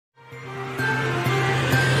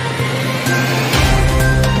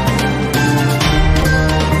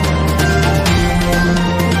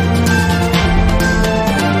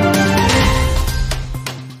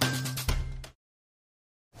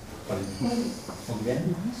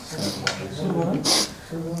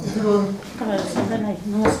सबैलाई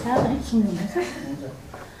नमस्कार है, सुन्नुहुँदैछ?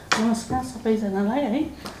 नमस्कार सबैजनालाई है।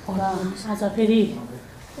 र आज फेरि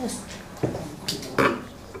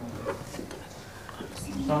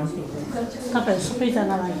तपाईँहरू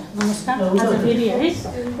सबैजनालाई नमस्कार। आज फेरि है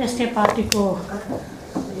एसटी पार्टीको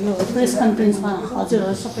यो प्रेस कन्फरेन्समा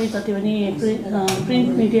हजुरहरू सबै जति पनि प्रिन्ट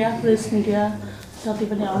मिडिया, प्रेस मिडिया जति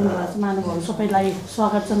पनि आउनुभएको महानुभावहरू सबैलाई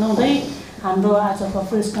स्वागत जनाउँदै हाम्रो आजको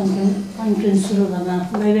प्रेस कन्फरेन्स सुरु गर्न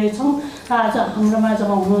गइरहेछौँ। र आज हाम्रो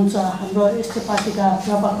माझमा हुनुहुन्छ हाम्रो एसटी पार्टीका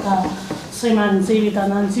प्रवक्ता श्रीमान जेबी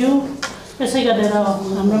दानालज्यू, त्यसै गरेर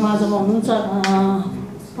हाम्रो माझमा हुनुहुन्छ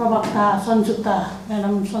प्रवक्ता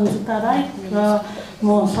म्याडम सञ्जुक्ता राई र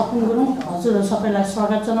म सपन गुरुङ। हजुरहरू सबैलाई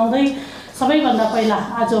स्वागत जनाउँदै सबैभन्दा पहिला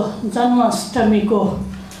आज जन्माष्टमीको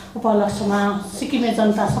उपलक्ष्यमा सिक्किमे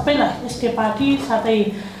जनता सबैलाई एसटी पार्टी साथै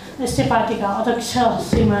एसटी पार्टीका अध्यक्ष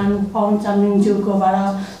श्रीमान पवन चामलिङज्यूकोबाट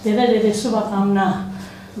धेरै धेरै शुभकामना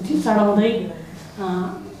चढाउँदै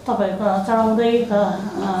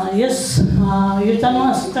यो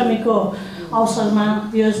जन्माष्टमीको अवसरमा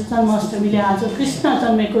यो जन्माष्टमीले आज कृष्ण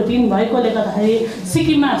जन्मेको दिन भएकोले गर्दाखेरि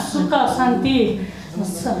सिक्किममा सुख शान्ति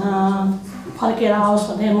फर्केर आओस्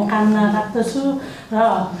भन्ने म कामना राख्दछु। र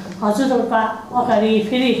हजुरहरूका अगाडि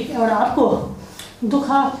फेरि एउटा अर्को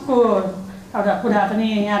दुःखको एउटा कुरा पनि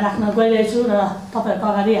यहाँ राख्न गइरहेछु र तपाईँहरूको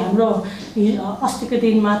अगाडि हाम्रो अस्तिको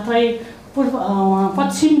दिन मात्रै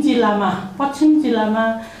पश्चिम जिल्लामा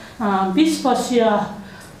 20 वर्षीय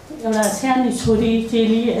एउटा सानो छोरी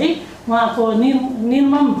चेली है उहाँको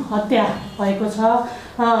निर्मम हत्या भएको छ।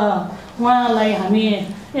 उहाँलाई हामी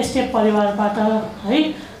एसटी परिवारबाट है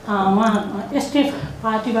एसटी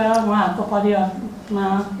पार्टीबाट उहाँहरूको परिवारमा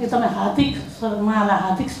एकदमै उहाँलाई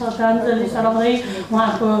हार्दिक श्रद्धाञ्जली चढाउँदै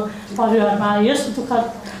उहाँको परिवारमा यस दुःखद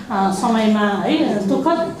समयमा है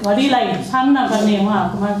दुःखद घडीलाई सामना गर्ने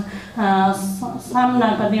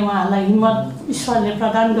उहाँहरूलाई हिम्मत ईश्वरले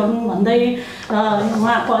प्रदान गर्नु भन्दै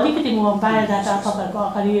उहाँको अलिकति म बायोडाटा तपाईँहरूको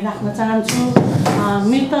अगाडि राख्न चाहन्छु।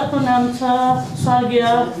 मृतकको नाम छ स्वर्गीय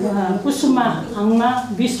कुसुमा हाङमा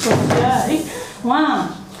 20 वर्षीय है।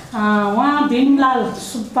 उहाँ भीमलाल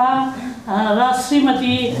सुब्बा र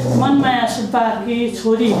श्रीमती मनमाया सुब्बाकी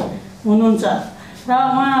छोरी हुनुहुन्छ र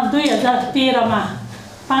उहाँ 2013मा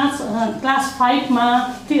क्लास 5मा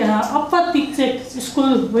अप्पर टिक्चेक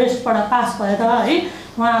स्कुल वेस्टबाट पास भएर है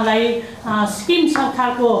उहाँलाई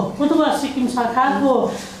पूर्व सिक्किम सरकारको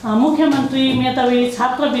मुख्यमन्त्री मेधावी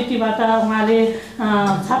छात्रवृत्तिबाट उहाँले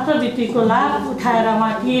छात्रवृत्तिको लाभ उठाएर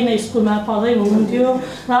उहाँ टिएनए स्कुलमा पढ्दै हुनुहुन्थ्यो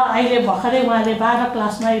र अहिले भर्खरै उहाँले 12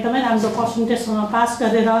 क्लासमा एकदमै राम्रो पर्सेन्टेजसँग पास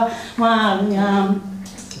गरेर उहाँ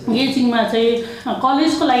गेजिङमा चाहिँ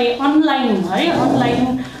कलेजको लागि अनलाइन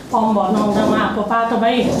फर्म भर्नुहुँदा उहाँको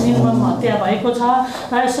पाटोमै निर्मम हत्या भएको छ।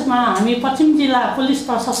 र यसमा हामी पश्चिम जिल्ला पुलिस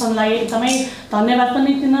प्रशासनलाई एकदमै धन्यवाद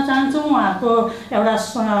पनि दिन चाहन्छौँ। उहाँको एउटा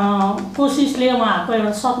कोसिसले उहाँको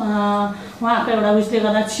एउटा उयसले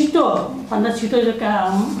गर्दा छिटोभन्दा छिटो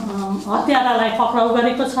हत्यारालाई पक्राउ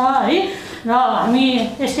गरेको छ है। र हामी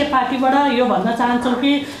एसटी पार्टीबाट यो भन्न चाहन्छौँ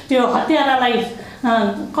कि त्यो हत्यारालाई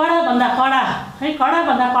कडाभन्दा कडा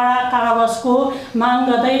कारावासको माग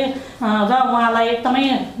गर्दै र उहाँलाई एकदमै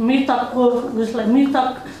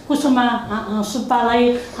मृतक कुसुमा सुब्बालाई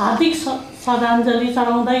हार्दिक श्रद्धाञ्जली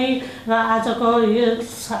चढाउँदै र आजको यो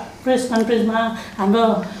प्रेस कन्फरेन्समा हाम्रो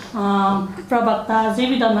प्रवक्ता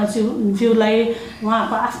जेबी दानालज्यूलाई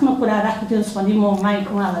उहाँको आफ्नो कुरा राखिदिनुहोस् भनी म माइक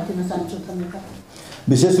उहाँलाई दिन चाहन्छु। धन्यवाद।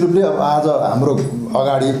 विशेष रूपले अब आज हाम्रो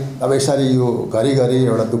अगाडि अब यसरी यो घरिघरि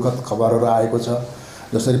एउटा दुःखद खबरहरू आएको छ।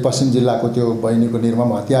 जसरी पश्चिम जिल्लाको त्यो बहिनीको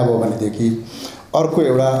निर्मम हत्या भयो भनेदेखि अर्को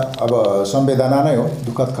एउटा अब संवेदना नै हो,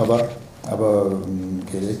 दुःखद खबर। अब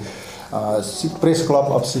के अरे प्रेस क्लब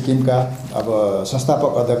अफ सिक्किमका अब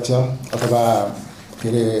संस्थापक अध्यक्ष अथवा के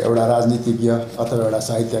अरे एउटा राजनीतिज्ञ अथवा एउटा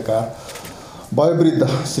साहित्यकार वयोवृद्ध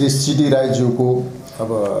श्री सिडी राईज्यूको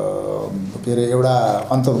अब के अरे एउटा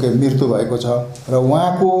अन्तको मृत्यु भएको छ र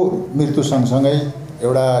उहाँको मृत्यु सँगसँगै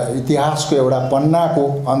एउटा इतिहासको एउटा पन्नाको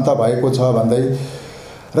अन्त भएको छ भन्दै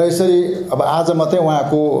र यसरी अब आज मात्रै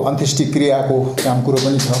उहाँको अन्त्येष्टि क्रियाको काम कुरो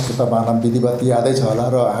पनि छ, तपाईँहरूलाई विधिवत यादै छ होला।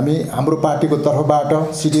 र हाम्रो पार्टीको तर्फबाट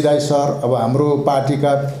सिडी राई सर अब हाम्रो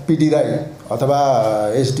पार्टीका पिडी राई अथवा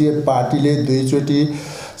एसडिएफ पार्टीले 2 चोटि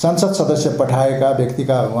संसद सदस्य पठाएका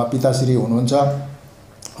व्यक्तिका उहाँ पिताश्री हुनुहुन्छ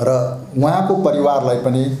र उहाँको परिवारलाई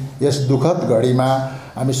पनि यस दुःखद घडीमा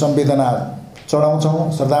हामी संवेदना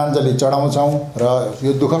चढाउँछौँ, श्रद्धाञ्जली चढाउँछौँ र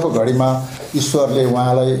यो दुःखको घडीमा ईश्वरले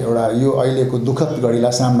उहाँलाई एउटा यो अहिलेको दुःखद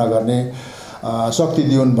घडीलाई सामना गर्ने शक्ति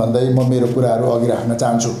दिउन् भन्दै म मेरो कुराहरू अघि राख्न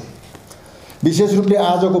चाहन्छु। विशेष रूपले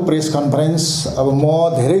आजको प्रेस कन्फरेन्स अब म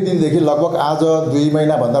धेरै दिनदेखि लगभग आज 2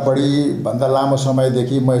 महिनाभन्दा बढीभन्दा लामो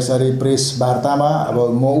समयदेखि म यसरी प्रेस वार्तामा अब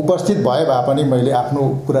म उपस्थित भए पनि मैले आफ्नो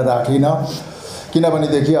कुरा राखिनँ,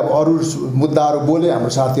 किनभनेदेखि अब अरू मुद्दाहरू बोले हाम्रो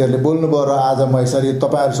साथीहरूले बोल्नुभयो र आज म यसरी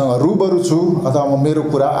तपाईँहरूसँग रुबरु छु अथवा म मेरो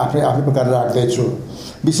कुरा आफ्नै प्रकारले राख्दैछु।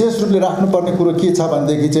 विशेष रूपले राख्नुपर्ने कुरो के छ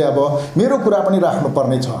भनेदेखि चाहिँ अब मेरो कुरा पनि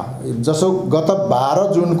राख्नुपर्ने छ। जसो गत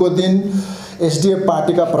 12 जुनको दिन एसडिएफ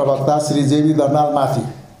पार्टीका प्रवक्ता श्री जेबी दर्नालमाथि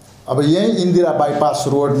अब यही इन्दिरा बाइपास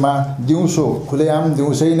रोडमा दिउँसो खुलेआम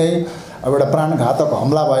दिउँसै नै अब एउटा प्राणघातक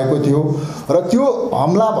हमला भएको थियो र त्यो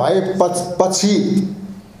हमला भएपछि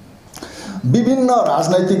विभिन्न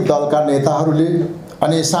राजनैतिक दलका नेताहरूले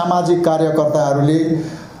अनि सामाजिक कार्यकर्ताहरूले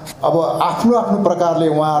अब आफ्नो आफ्नो प्रकारले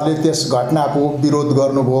उहाँहरूले त्यस घटनाको विरोध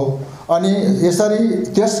गर्नुभयो अनि यसरी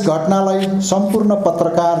त्यस घटनालाई सम्पूर्ण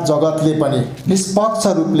पत्रकार जगतले पनि निष्पक्ष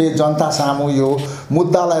रूपले जनता सामु यो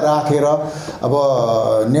मुद्दालाई राखेर अब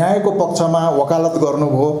न्यायको पक्षमा वकालत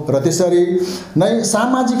गर्नुभयो र त्यसरी नै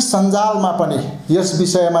सामाजिक सञ्जालमा पनि यस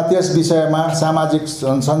विषयमा त्यस विषयमा सामाजिक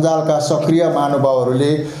सञ्जालका सक्रिय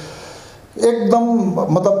महानुभावहरूले एकदम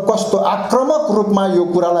मतलब कस्तो आक्रामक रूपमा यो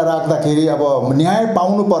कुरालाई राख्दाखेरि अब न्याय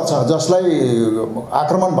पाउनुपर्छ, जसलाई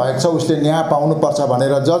आक्रमण भएको छ उसले न्याय पाउनुपर्छ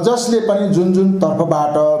भनेर जसले पनि जुन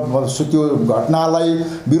तर्फबाट त्यो घटनालाई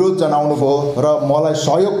विरोध जनाउनु भयो र मलाई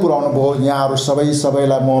सहयोग पुर्याउनु भयो यहाँहरू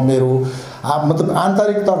सबैलाई म मेरो मतलब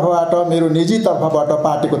आन्तरिक तर्फबाट मेरो निजी तर्फबाट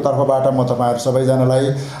पार्टीको तर्फबाट म तपाईहरु सबैजनालाई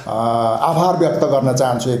आभार व्यक्त गर्न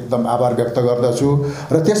चाहन्छु, एकदम आभार व्यक्त गर्दछु।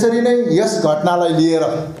 र त्यसरी नै यस घटनालाई लिएर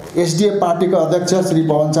एसडिएफ पार्टीका अध्यक्ष श्री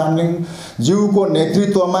पवन चामलिङ ज्यूको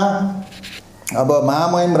नेतृत्वमा अब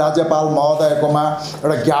महामहिम राज्यपाल महोदयकोमा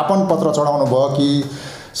एउटा ज्ञापन पत्र चढाउनु भयो कि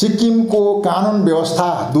सिक्किमको कानुन व्यवस्था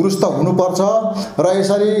दुरुस्त हुनुपर्छ र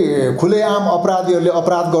यसरी खुलेआम अपराधीहरूले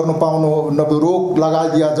अपराध गर्नु पाउनु रोक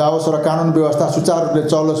लगाइदिया जाओस् र कानुन व्यवस्था सुचारू रूपले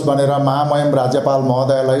चलोस् भनेर महामहिम राज्यपाल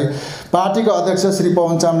महोदयलाई पार्टीका अध्यक्ष श्री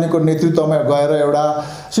पवन चामलिङको नेतृत्वमा गएर एउटा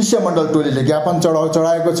शिष्यमण्डल टोलीले ज्ञापन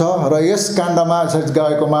चढाएको छ र यस काण्डमा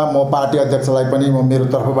गएकोमा म पार्टी अध्यक्षलाई पनि म मेरो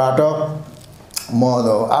तर्फबाट म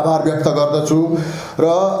आभार व्यक्त गर्दछु। र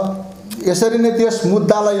यसरी नै त्यस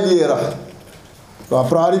मुद्दालाई लिएर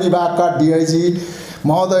प्रहरी विभागका डीआईजी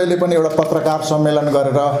महोदयले पनि एउटा पत्रकार सम्मेलन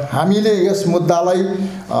गरेर हामीले यस मुद्दालाई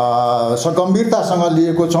गम्भीरतासँग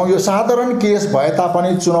लिएको छौं, यो साधारण केस भए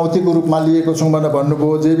तापनि चुनौतीको रूपमा लिएको छौं भनेर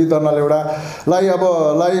भन्नुभयो। जेबी दर्नाल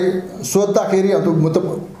एउटालाई सोध्दाखेरि मतलब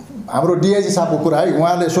हाम्रो डीआईजी साहबको कुरा है,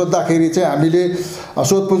 उहाँले सोध्दाखेरि चाहिँ हामीले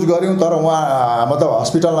सोधपुछ गर्यौं तर उहाँ मतलब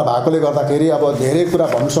हस्पिटलमा भएकोले गर्दाखेरि अब धेरै कुरा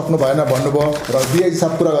भन्नु सक्नु भएन भन्नुभयो। र डीआईजी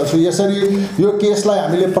साहब कुरा गर्छु, यसरी यो केसलाई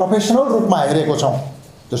हामीले प्रोफेसनल रूपमा हेरेको छौं,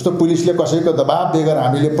 जस्तो पुलिसले कसैको दबाब दिएर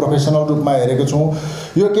हामीले प्रोफेसनल रूपमा हेरेको छौं।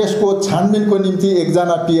 यो केसको छानबिनको निम्ति 1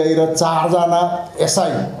 जना पीआई र 4 जना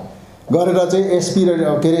एसआई गरेर चाहिँ एसपी र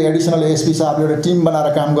एडिसनल एसपी साहबले एउटा टिम बनाएर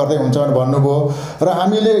काम गर्दै हुन्छ भनेर भन्नुभयो। र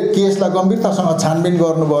हामीले केसलाई गम्भीरतासँग छानबिन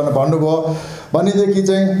गर्नुभयो भनेर भन्नुभयो। भनेदेखि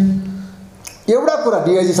चाहिँ एउटा कुरा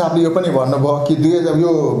डीआईजी साहबले यो पनि भन्नुभयो कि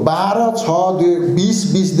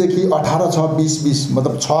 12/6/2020 देखि 18/6/2020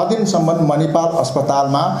 मतलब 6 दिनसम्म मणिपाल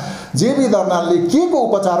अस्पतालमा जेबी दर्नालले के को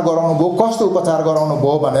उपचार गराउनु भयो, कस्तो उपचार गराउनु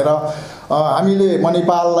भयो भनेर हामीले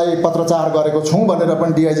मणिपाललाई पत्रचार गरेको छौं भनेर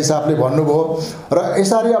पनि डीआईजी साहबले भन्नुभयो। र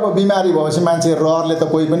यसरी अब बिमारी भएपछि मान्छे रहरले त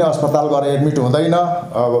कोही पनि अस्पताल गएर एडमिट हुँदैन,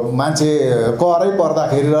 अब मान्छे करै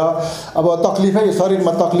पर्दाखेरि र अब तकलिफै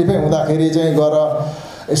शरीरमा तकलिफै हुँदाखेरि चाहिँ गएर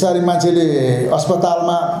यसरी मान्छेले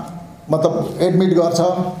अस्पतालमा मतलब एडमिट गर्छ।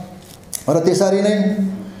 र त्यसरी नै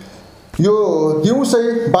यो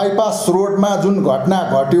दिउँसै बाइपास रोडमा जुन घटना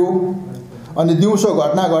घट्यो अनि दिउँसो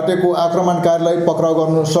घटना घटेको आक्रमणकारीलाई पक्राउ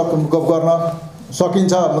गर्न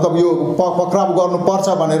सकिन्छ, मतलब यो पक्राउ गर्नुपर्छ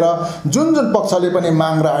भनेर जुन पक्षले पनि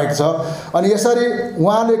माग राखेको छ। अनि यसरी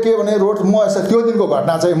उहाँले के भने म यसरी त्यो दिनको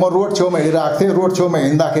घटना चाहिँ म रोड छेउमा हिँडिरहेको थिएँ, रोड छेउमा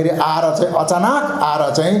हिँड्दाखेरि अचानक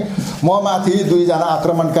आएर चाहिँ म माथि 2 जना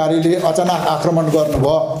आक्रमणकारीले अचानक आक्रमण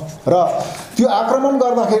गर्नुभयो। र त्यो आक्रमण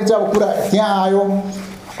गर्दाखेरि चाहिँ अब कुरा त्यहाँ आयो।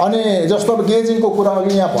 अनि जस्तो अब गेजिङको कुरा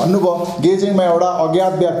अघि यहाँ भन्नुभयो, गेजिङमा एउटा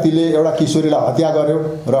अज्ञात व्यक्तिले एउटा किशोरीलाई हत्या गर्यो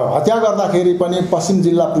र हत्या गर्दाखेरि पनि पश्चिम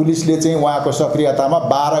जिल्ला पुलिसले चाहिँ उहाँको सक्रियतामा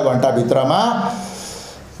 12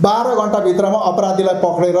 घण्टाभित्रमा अपराधीलाई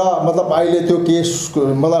पक्रेर मतलब अहिले त्यो केस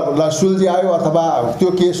मतलब सुल्झ्यायो अथवा त्यो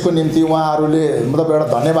केसको निम्ति उहाँहरूले मतलब एउटा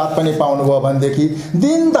धन्यवाद पनि पाउनुभयो। भनेदेखि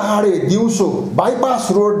दिन दहाडे दिउँसो बाइपास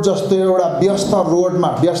रोड जस्तो एउटा व्यस्त रोडमा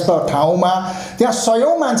व्यस्त ठाउँमा त्यहाँ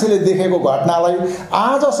सयौं मान्छेले देखेको घटनालाई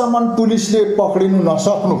आजसम्म पुलिसले पक्रिनु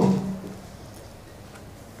नसक्नु,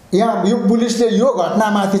 यहाँ यो पुलिसले यो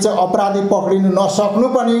घटनामाथि चाहिँ अपराधी पक्रिनु नसक्नु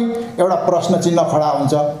पनि एउटा प्रश्न चिन्ह खडा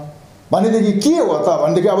हुन्छ। भनेदेखि के हो त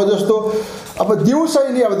भनेदेखि अब जस्तो अब दिउँसै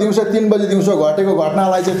नि अब दिउँसो 3 बजे दिउँसो घटेको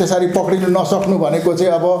घटनालाई चाहिँ त्यसरी पक्रिनु नसक्नु भनेको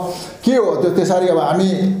चाहिँ अब के हो त्यो त्यसरी अब हामी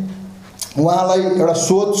उहाँलाई एउटा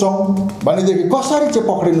सोध्छौँ भनेदेखि कसरी चाहिँ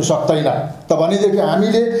पक्रिनु सक्दैन त भनेदेखि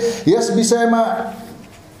हामीले यस विषयमा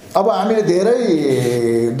अब हामीले धेरै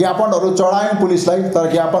ज्ञापनहरू चढायौँ पुलिसलाई तर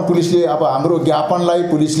पुलिसले अब हाम्रो ज्ञापनलाई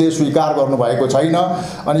पुलिसले स्वीकार गर्नुभएको छैन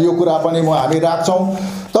अनि यो कुरा पनि हामी राख्छौँ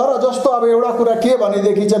तर जस्तो अब एउटा कुरा के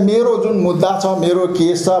भनेदेखि चाहिँ मेरो जुन मुद्दा छ मेरो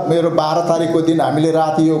केस छ मेरो 12 तारिकको दिन हामीले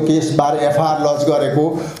राति यो केसबारे एफआइआर लज गरेको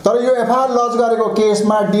तर यो एफआइआर लज गरेको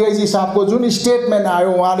केसमा डिआइजी साहबको जुन स्टेटमेन्ट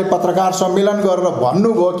आयो उहाँले पत्रकार सम्मेलन गरेर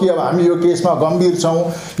भन्नुभयो कि अब हामी यो केसमा गम्भीर छौँ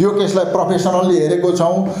यो केसलाई प्रोफेसनल्ली हेरेको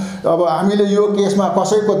छौँ अब हामीले यो केसमा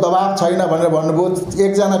कसैको दबाब छैन भनेर भन्नुभयो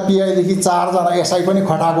एकजना पिआईदेखि 4 जना एसआई पनि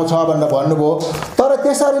खटाएको छ भनेर भन्नुभयो तर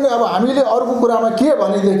त्यसरी नै अब हामीले अर्को कुरामा के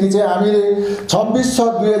भनेदेखि चाहिँ हामीले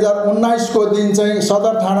 26/6/2019 को दिन चाहिँ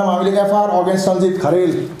सदर थानामा हामीले एफआइआर अगेन्स्ट सञ्जित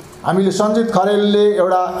खरेल हामीले सञ्जित खरेलले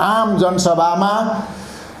एउटा आम जनसभामा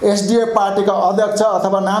एसडिएफ पार्टीका अध्यक्ष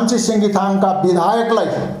अथवा नाम्ची सिङ्गीथाङका विधायकलाई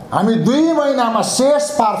हामी 2 महिनामा शेष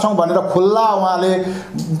पार्छौँ भनेर खुल्ला उहाँले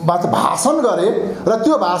भाषण गरे र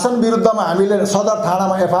त्यो भाषण विरुद्धमा हामीले सदर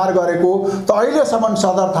थानामा एफआइआर गरेको त अहिलेसम्म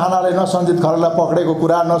सदर थानाले न सञ्जित खरेललाई पक्रेको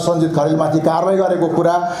कुरा न सञ्जित खरेलमाथि कारबाही गरेको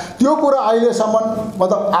कुरा त्यो कुरा अहिलेसम्म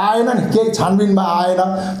मतलब आएन नि केही छानबिनमा आएन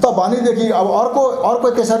त भनेदेखि अब अर्को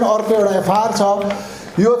त्यसरी अर्को एउटा एफआइआर छ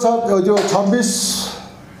यो छ जो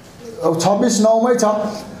 26/9 छ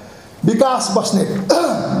विकास बस्नेत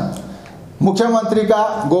मुख्यमन्त्रीका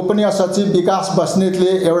गोपनीय सचिव विकास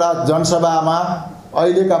बस्नेतले एउटा जनसभामा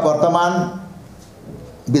अहिलेका वर्तमान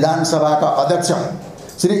विधानसभाका अध्यक्ष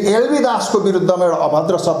श्री एलबी दासको विरुद्धमा एउटा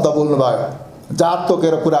अभद्र शब्द बोल्नुभयो जात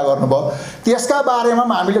तोकेर कुरा गर्नुभयो त्यसका बारेमा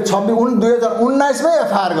हामीले 2019 मै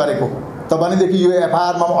एफआइआर गरेको त भनेदेखि यो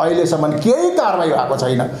एफआइआरमा अहिलेसम्म केही कारबाही भएको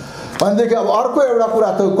छैन भनेदेखि अब अर्को एउटा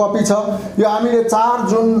कुरा त कपी छ यो हामीले 4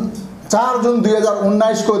 जुन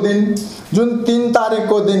 2019 को दिन जुन 3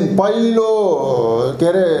 तारिकको दिन पहिलो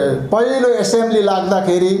एसेम्ब्ली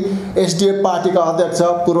लाग्दाखेरि एसडिएफ पार्टीका अध्यक्ष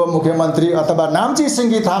पूर्व मुख्यमन्त्री अथवा नाम्ची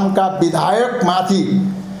सिङ्गीथाङका विधायकमाथि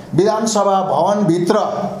विधानसभा भवनभित्र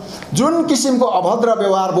जुन किसिमको अभद्र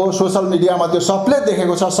व्यवहार भयो सोशल मिडियामा त्यो सबले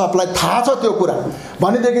देखेको छ सबलाई थाहा छ त्यो कुरा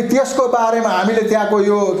भनेदेखि त्यसको बारेमा हामीले त्यहाँको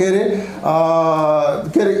यो के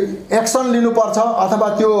अरे एक्सन लिनुपर्छ अथवा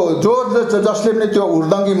त्यो जसले पनि त्यो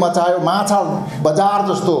हुर्दङ्गी मचायो माछा बजार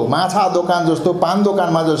जस्तो माछा दोकान जस्तो पान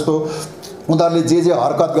दोकानमा जस्तो उनीहरूले जे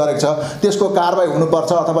हरकत गरेको छ त्यसको कारबाही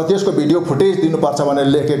हुनुपर्छ अथवा त्यसको भिडियो फुटेज दिनुपर्छ भनेर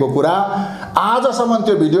लेखेको कुरा आजसम्म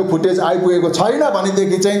त्यो भिडियो फुटेज आइपुगेको छैन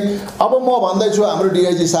भनेदेखि चाहिँ अब म भन्दैछु हाम्रो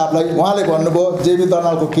डिआइजी साहबलाई उहाँले भन्नुभयो जेबी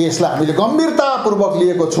दर्नालको केसलाई हामीले गम्भीरतापूर्वक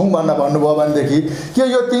लिएको छौँ भनेर भन्नुभयो भनेदेखि के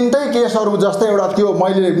यो 3टै केसहरू जस्तै एउटा त्यो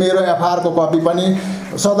मैले मेरो एफआइआरको कपी पनि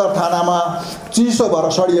सदर थानामा चिसो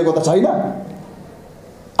भएर सडिएको त छैन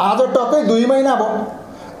आज टक्कै 2 महिना भयो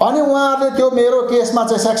अनि उहाँहरूले त्यो मेरो केसमा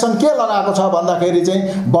चाहिँ सेक्सन के लगाएको छ भन्दाखेरि चाहिँ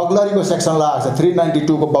बग्लरीको सेक्सन लगाएको छ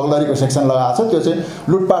 392 को बग्लरीको सेक्सन लगाएको छ त्यो चाहिँ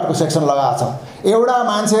लुटपाटको सेक्सन लगाएको छ एउटा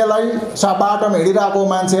मान्छेलाई बाटोमा हिँडिरहेको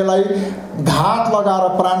मान्छेलाई घात लगाएर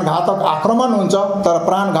प्राणघातक आक्रमण हुन्छ तर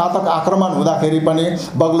प्राणघातक आक्रमण हुँदाखेरि पनि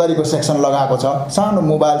बग्लरीको सेक्सन लगाएको छ सानो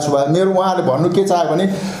मोबाइल मेरो उहाँले भन्नु के चाह्यो भने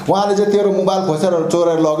उहाँले चाहिँ तेरो मोबाइल खोसेर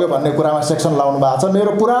चोरेर लग्यो भन्ने कुरामा सेक्सन लाउनु भएको छ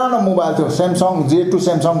मेरो पुरानो मोबाइल थियो स्यामसङ J2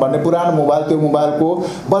 स्यामसङ भन्ने पुरानो मोबाइल त्यो मोबाइलको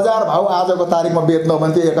बजार भाउ आजको तारिखमा बेच्नु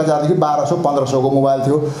भने त्यो 1000 देखि 1200-1500 को मोबाइल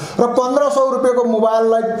थियो र 1500 रुपैयाँको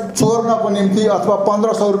मोबाइललाई चोर्नको निम्ति अथवा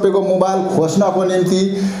 1500 रुपैयाँको मोबाइल खोज्नको निम्ति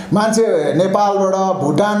मान्छे नेपालबाट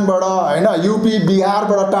भुटानबाट हैन यूपी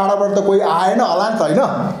बिहारबाट टाढाबाट त कोही आएन होला नि त हैन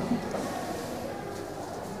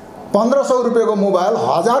 1500 रुपैयाँको मोबाइल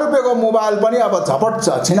 1000 रुपैयाँको मोबाइल पनि अब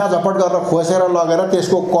छिना झपट गरेर खोसेर लगेर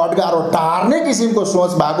त्यसको कटगारो टार्ने किसिमको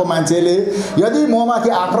सोच भएको मान्छेले यदि ममाथि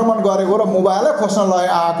आक्रमण गरेको र मोबाइलै खोस्न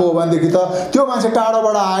आएको हो भनेदेखि त त्यो मान्छे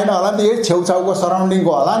टाढोबाट आएन होला नि त यही छेउछाउको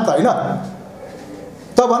सराउन्डिङको होला नि त हैन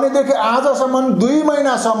त भनेदेखि आजसम्म 2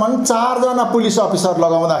 महिनासम्म 4 जना पुलिस अफिसर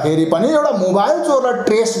लगाउँदाखेरि पनि एउटा मोबाइल चोरलाई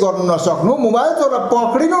ट्रेस गर्न नसक्नु मोबाइल चोरलाई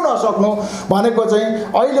पक्रिनु नसक्नु भनेको चाहिँ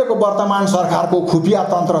अहिलेको वर्तमान सरकारको खुफिया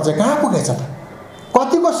तन्त्र चाहिँ कहाँ पुगेछ त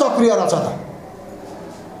कतिको सक्रिय रहेछ त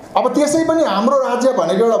अब त्यसै पनि हाम्रो राज्य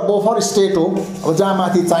भनेको एउटा बोफर स्टेट हो अब जहाँ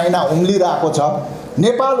माथि चाइना उम्लिरहेको छ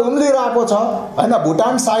नेपाल उम्लिरहेको छ हैन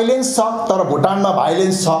भुटान साइलेन्स छ तर भुटानमा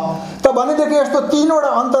भाइलेन्स छ त भनेदेखि यस्तो 3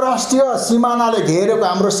 वटा अन्तर्राष्ट्रिय सीमानाले घेरेको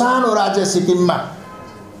हाम्रो सानो राज्य सिक्किममा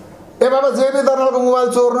ए बाबा जेबी दर्नालको मोबाइल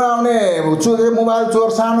चोर्न आउने मोबाइल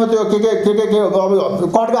चोर सानो त्यो के अब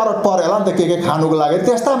कटगारो पऱ्यो होला नि त के खानुको लागि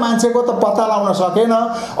त्यस्ता मान्छेको त पत्ता लगाउन सकेन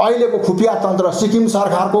अहिलेको खुफिया तन्त्र सिक्किम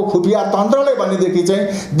सरकारको खुफिया तन्त्रले भनेदेखि चाहिँ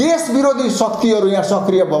देश विरोधी शक्तिहरू यहाँ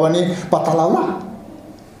सक्रिय भयो भने पत्ता लगाउला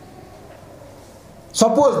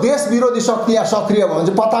सपोज देश विरोधी शक्ति यहाँ सक्रिय भयो भने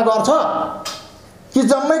चाहिँ पत्ता गर्छ कि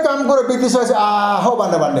जम्मै काम कुरो बितिसकेपछि आहो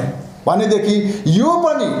भनेदेखि यो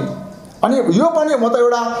पनि अनि यो पनि म त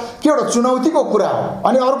एउटा चुनौतीको कुरा हो।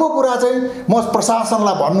 अनि अर्को कुरा चाहिँ म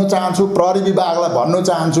प्रशासनलाई भन्नु चाहन्छु प्रहरी विभागलाई भन्नु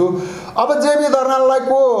चाहन्छु अब जेबी दर्नाललाई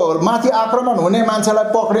को माथि आक्रमण हुने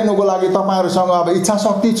मान्छेलाई पक्रिनुको लागि तपाईहरुसँग अब इच्छा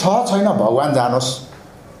शक्ति छ छैन भगवान जानोस्।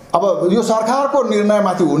 अब यो सरकारको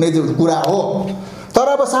निर्णयमाथि हुने कुरा हो तर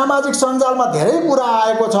अब सामाजिक सञ्जालमा धेरै कुरा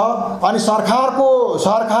आएको छ अनि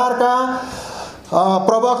सरकारका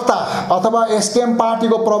प्रवक्ता अथवा एसकेएम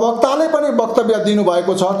पार्टीको प्रवक्ताले पनि वक्तव्य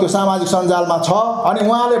दिनुभएको छ त्यो सामाजिक सञ्जालमा छ अनि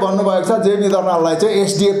उहाँले भन्नुभएको छ जेबी दर्नाललाई चाहिँ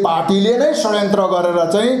एसडिएफ पार्टीले नै षड्यन्त्र गरेर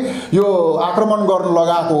चाहिँ यो आक्रमण गर्नु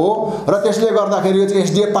लगाएको हो र त्यसले गर्दाखेरि यो चाहिँ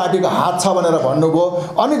एसडिएफ पार्टीको हात छ भनेर भन्नुभयो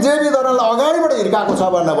अनि जेबी दर्नाललाई अगाडिबाट हिर्काएको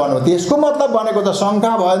छ भनेर भन्नुभयो। त्यसको मतलब भनेको त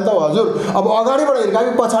शङ्का भयो नि त हजुर अब अगाडिबाट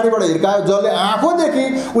हिर्कायो पछाडिबाट हिर्कायो जसले आँखोदेखि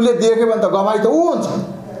उसले देख्यो भने त गवाई त ऊ हुन्छ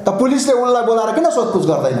त पुलिसले उनलाई बोलाएर किन सोधपुछ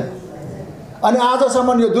गर्दैन। अनि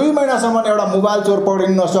आजसम्म यो 2 महिनासम्म एउटा मोबाइल चोर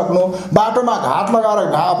पक्रिन नसक्नु बाटोमा घात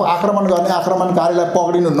लगाएर आक्रमण गर्ने आक्रमणकारीलाई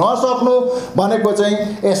पक्रिन नसक्नु भनेको चाहिँ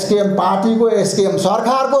एसकेएम पार्टीको एसकेएम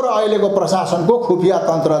सरकारको र अहिलेको प्रशासनको खुफिया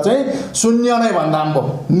तन्त्र चाहिँ शून्य नै भन्दाम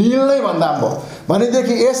भयो नील नै भन्दाम भयो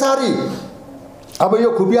भनेदेखि यसरी अब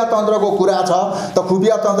यो खुफिया तन्त्रको कुरा छ त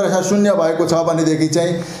खुफिया तन्त्र शून्य भएको छ भनेदेखि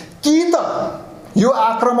चाहिँ कि त यो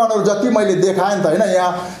आक्रमणहरु जति मैले देखाएँ नि त हैन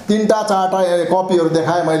यहाँ 3टा 4टा कपीहरु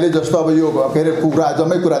देखाएँ मैले जस्तो अब यो के अरे कुरा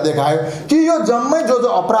जम्मै कुरा देखायो कि यो जम्मै जो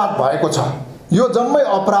अपराध भएको छ यो जम्मै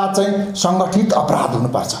अपराध चाहिँ संगठित अपराध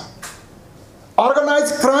हुनुपर्छ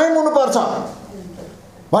अर्गनाइज क्राइम हुनुपर्छ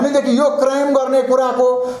भनेदेखि यो क्राइम गर्ने कुराको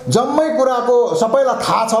जम्मै कुराको सबैलाई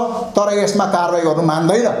थाहा छ तर यसमा कारबाही गर्नु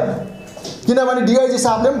मान्दैन किनभने डीआईजी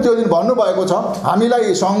साहबले पनि त्यो दिन भन्नुभएको छ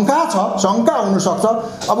हामीलाई शंका हुन सक्छ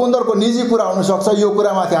अब उनीहरुको निजी कुरा हुन सक्छ यो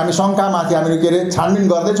कुरामाथि हामी शंकामाथि हामी के रे छानबिन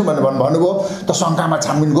गर्दैछौं भनेर भन्नुभयो त शंकामा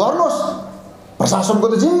छानबिन गर्नुस् प्रशासनको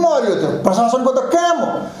त जिम्मेवारी हो त्यो प्रशासनको त काम हो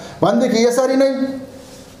भनेदेखि यसरी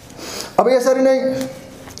नै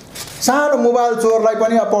सानो मोबाइल चोरलाई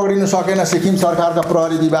पनि पक्रिन सकेन सिक्किम सरकारका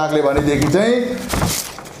प्रहरी विभागले भनेदेखि चाहिँ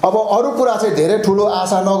अब अरु कुरा चाहिँ धेरै ठूलो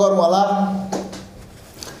आशा नगरौँ होला।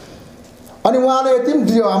 अनि उहाँले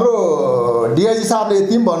यति हाम्रो डीआईजी साहबले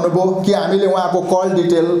यति भन्नुभयो कि हामीले उहाँको कल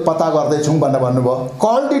डिटेल पत्ता गर्दै छौं भनेर भन्नुभयो।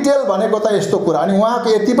 कल डिटेल भनेको त यस्तो कुरा अनि उहाँको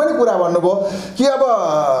यति पनि कुरा भन्नुभयो कि अब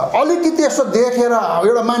अलिकति यसो देखेर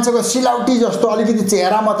एउटा मान्छेको सिलाउटी जस्तो अलिकति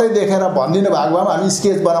चेहरा मात्रै देखेर भनिदिनु भएको भए हामी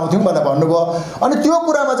स्केच बनाउँथ्यौं भनेर भन्नुभयो अनि त्यो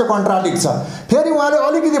कुरामा चाहिँ कन्ट्राडिक्ट छ। फेरि उहाँले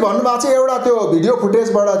अलिकति भन्नुभएको छ एउटा त्यो भिडियो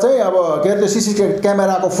फुटेजबाट चाहिँ अब के अरे सीसीटीभी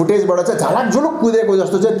क्यामेराको फुटेजबाट चाहिँ झलक झुलुक कुदेको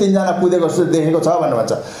जस्तो चाहिँ 3 जना कुदेको जस्तो देखेको छ भनेर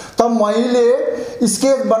भन्छ। त मैले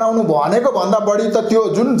स्केच बनाउनु भनेको भन्दा बढी त त्यो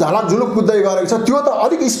जुन झलक झुलुक कुद्दै गरेको छ त्यो त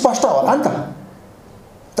अलिक स्पष्ट होला नि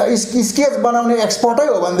त स्केच बनाउने एक्सपर्टै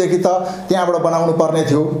हो भनेदेखि त त्यहाँबाट बनाउनु पर्ने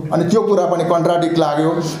थियो अनि त्यो कुरा पनि कन्ट्राडिक्ट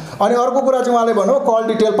लाग्यो। अनि अर्को कुरा चाहिँ उहाँले भन्नुभयो कल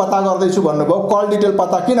डिटेल पत्ता गर्दैछु भन्नुभयो। कल डिटेल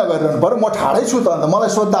पत्ता किन गरिरहनु पर्यो म ठाडै छु त अन्त मलाई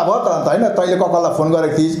सोध्दा भयो त अन्त हैन तैले ककललाई फोन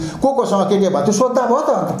गरेको थिइस् कोसँग के भन्थ्यो सोध्दा भयो त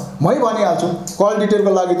अन्त मै भनिहाल्छु कल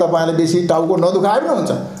डिटेलको लागि तपाईहरुले बेसी टाउको नदुखाए पनि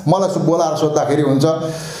हुन्छ मलाई बोलाएर सोध्दाखेरि हुन्छ।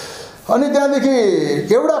 अनि त्यहाँदेखि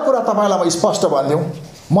एउटा कुरा तपाईलाई म स्पष्ट भन्दिउँ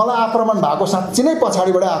मलाई आक्रमण भएको साच्चै नै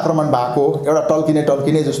पछाडीबाट आक्रमण भएको एउटा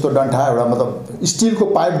टल्किने जस्तो डन्ठा एउटा मतलब स्टिलको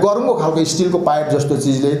पाइप गरुङको खालको स्टिलको पाइप जस्तो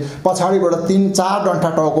चीजले पछाडीबाट 3-4 डन्ठा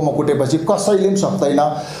टाउकोमा कुटेपछि कसैले पनि सक्दैन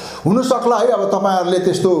हुन सक्ला है अब तपाईहरुले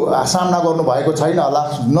त्यस्तो सामना गर्नु भएको छैन होला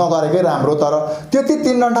नगरेकै राम्रो तर त्यति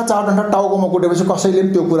 3 डन्ठा 4 डन्ठा टाउकोमा कुटेपछि कसैले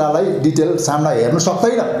पनि त्यो कुरालाई डिटेल सामना हेर्नु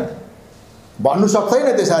सक्दैन भन्नु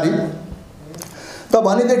सक्दैन त्यसरी त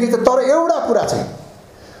भनेदेखि तर एउटा कुरा चाहिँ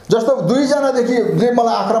जस्तो 2 जनादेखिले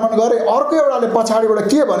मलाई आक्रमण गरे अर्को एउटाले पछाडीबाट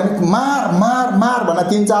के भने मार भने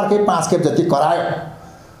 3-4 खेप 5 खेप जति करायो।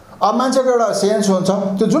 अब मान्छेको एउटा सेन्स हुन्छ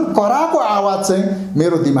त्यो जुन कराको आवाज चाहिँ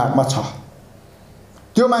मेरो दिमागमा छ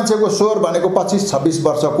त्यो मान्छेको स्वर भनेको 25-26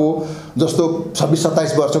 वर्षको जस्तो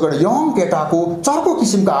 26-27 वर्षको एउटा यङ केटाको चर्को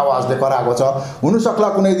किसिमको आवाजले कराएको छ। हुन सक्ला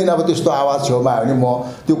कुनै दिन अब त्यस्तो आवाज छेउमा आयो भने म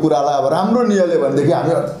त्यो कुरालाई अब राम्रो नियले भनेदेखि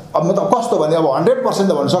हामी अब म त कस्तो भने अब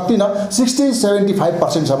 100% त भन्न सक्दिनँ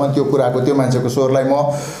 60-75% सम्म त्यो कुराको त्यो मान्छेको स्वरलाई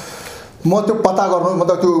म त्यो पत्ता गर्नु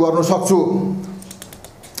मतलब त्यो गर्न सक्छु।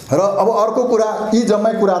 र अब अर्को कुरा यी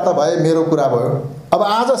जम्मै कुरा त भए मेरो कुरा भयो। अब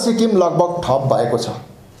आज सिक्किम लगभग ठप भएको छ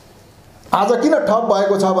आज किन ठप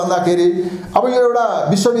भएको छ भन्दाखेरि अब यो एउटा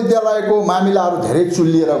विश्वविद्यालयको मामिलाहरू धेरै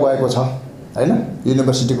चुलिएर गएको छ हैन,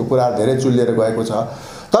 युनिभर्सिटीको कुराहरू धेरै चुलिएर गएको छ।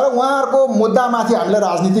 तर उहाँहरूको मुद्दामाथि हामीले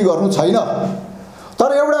राजनीति गर्नु छैन।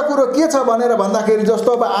 तर एउटा कुरो के छ भनेर भन्दाखेरि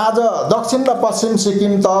जस्तो अब आज दक्षिण र पश्चिम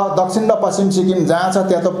सिक्किम जहाँ छ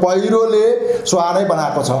त्यहाँ त पहिरोले स्वारै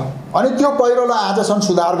बनाएको छ, अनि त्यो पहिरोलाई आजसम्म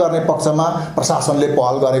सुधार गर्ने पक्षमा प्रशासनले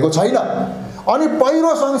पहल गरेको छैन। अनि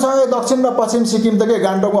पहिरो सँगसँगै दक्षिण र पश्चिम सिक्किम त के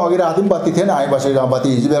गान्तोकमा अघि राति पनि बत्ती थिएन, हामी बसेको बत्ती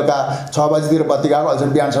हिजो बेलुका 6 बजीतिर बत्ती गएको, अझै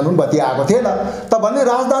बिहानसम्म पनि बत्ती आएको थिएन। त भन्ने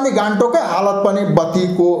राजधानी गान्तोककै हालत पनि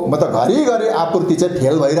बत्तीको मतलब घरिघरि आपूर्ति चाहिँ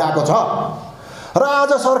फेल भइरहेको छ। र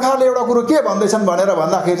आज सरकारले एउटा कुरो के भन्दैछन् भनेर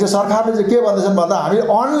भन्दाखेरि चाहिँ सरकारले चाहिँ के भन्दैछन् भन्दा हामी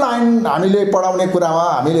अनलाइन हामीले पढाउने कुरामा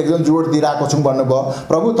हामीले एकदम जोड दिइरहेको छौँ भन्नुभयो।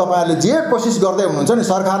 प्रभु तपाईँहरूले जे कोसिस गर्दै हुनुहुन्छ नि,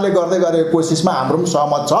 सरकारले गर्दै गरेको कोसिसमा हाम्रो पनि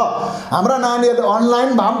सहमत छ। हाम्रा नानीहरूले अनलाइन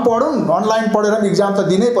भए पनि पढुन्, अनलाइन पढेर पनि इक्जाम त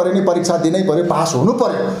दिनै पर्यो नि, परीक्षा दिनै पर्यो, पास हुनु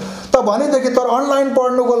पर्यो। त भनेदेखि तर अनलाइन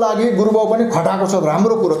पढ्नुको लागि गुरुबाउ पनि खटाएको छ,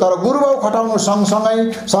 राम्रो कुरो। तर गुरुबाउ खटाउनु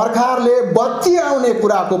सँगसँगै सरकारले बत्ती आउने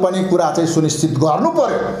कुराको पनि कुरा चाहिँ सुनिश्चित गर्नु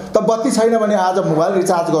पर्यो। त बत्ती छैन भने आज मोबाइल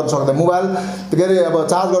रिचार्ज गर्न सक्दैन, मोबाइल के अरे अब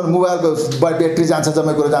चार्ज गर्नु मोबाइलको ब्याट्री जान्छ,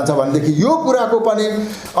 जम्मै कुरो जान्छ भनेदेखि यो कुराको पनि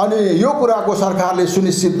अनि यो कुराको सरकारले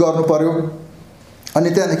सुनिश्चित गर्नु पर्यो। अनि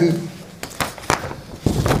त्यहाँदेखि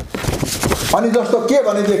अनि जस्तो के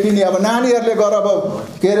भनेदेखि नि अब नानीहरूले गएर अब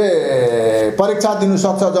के अरे परीक्षा दिनु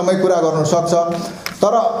सक्छ, जम्मै कुरा गर्नु सक्छ,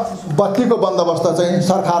 तर बत्तीको बन्दोबस्त चाहिँ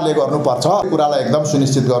सरकारले गर्नुपर्छ, कुरालाई एकदम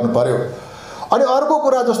सुनिश्चित गर्नु पर्यो। अनि अर्को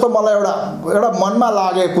कुरा जस्तो मलाई एउटा मनमा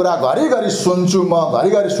लागेको कुरा घरिघरि सुन्छु म,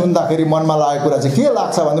 घरिघरि सुन्दाखेरि मनमा लागेको कुरा चाहिँ के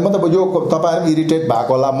लाग्छ भने मतलब यो तपाईँहरू इरिटेट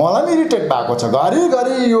भएको होला, मलाई पनि इरिटेट भएको छ।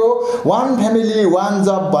 घरिघरि यो वान फ्यामिली वान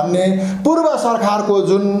जब भन्ने पूर्व सरकारको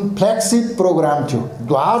जुन फ्ल्यागसिप प्रोग्राम थियो,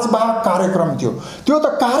 ध्वजवाहक कार्यक्रम थियो, त्यो त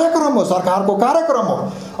कार्यक्रम हो, सरकारको कार्यक्रम हो।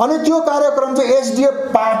 अनि त्यो कार्यक्रम चाहिँ एसडिएफ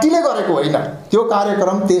पार्टीले गरेको होइन, त्यो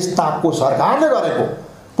कार्यक्रम त्यस ताकको सरकारले गरेको,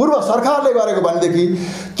 पूर्व सरकारले गरेको भनेदेखि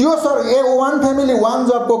त्यो वान फ्यामिली वान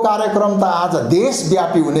जबको कार्यक्रम त आज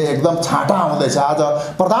देशव्यापी हुने एकदम छाँटा आउँदैछ। आज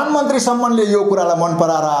प्रधानमन्त्रीसम्मले यो कुरालाई मन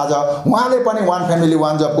पराएर आज उहाँले पनि वान फ्यामिली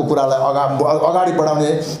वान जबको कुरालाई अगाडि बढाउने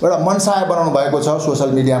एउटा मनसाय बनाउनु भएको छ।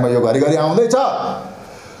 सोसियल मिडियामा यो घरिघरि आउँदैछ।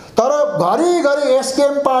 तर घरिघरि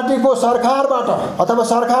एसकेएम पार्टीको सरकारबाट अथवा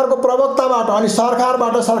सरकारको प्रवक्ताबाट अनि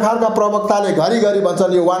सरकारका प्रवक्ताले घरिघरि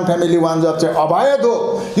भन्छन् यो वान फ्यामिली वान जब चाहिँ अवैध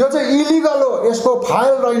हो, यो चाहिँ इलिगल हो, यसको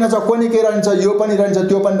फाइल रहन्छ, कोनी के रहन्छ, यो पनि रहन्छ,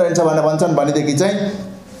 त्यो पनि रहन्छ भनेर भन्छन्। भनेदेखि चाहिँ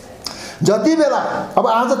जति बेला अब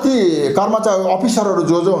आज ती कर्मचारी अफिसरहरू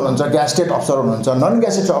जो हुनुहुन्छ, ग्यास्टेट अफिसर हुनुहुन्छ, नन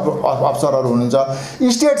ग्यास्टेट अफिसरहरू हुनुहुन्छ,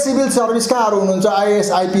 स्टेट सिभिल सर्भिसकाहरू हुनुहुन्छ,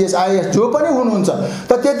 आइएएस आइपिएस आइएएस जो पनि हुनुहुन्छ,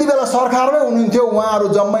 त त्यति बेला सरकारमै हुनुहुन्थ्यो। उहाँहरू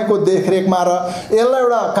जम्मैको देखरेखमा र यसलाई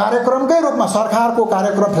एउटा कार्यक्रमकै रूपमा सरकारको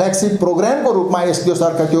कार्यक्रम फ्ल्यागसिप प्रोग्रामको रूपमा त्यो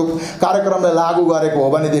सरकार त्यो कार्यक्रमलाई लागू गरेको हो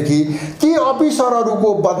भनेदेखि ती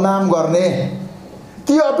अफिसरहरूको बदनाम गर्ने,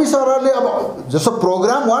 ती अफिसरहरूले अब जस्तो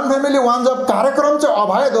प्रोग्राम वान फ्यामिली वान जब कार्यक्रम चाहिँ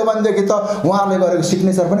अवैध हो भनेदेखि त उहाँहरूले गरेको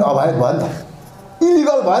सिग्नेचर पनि अवैध भयो नि त,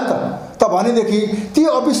 इलिगल भयो नि त। त भनेदेखि ती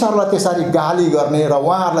अफिसरलाई त्यसरी गाली गर्ने र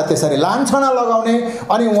उहाँहरूलाई त्यसरी लान्छना लगाउने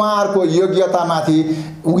अनि उहाँहरूको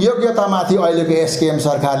योग्यतामाथि अहिलेको एसकेएम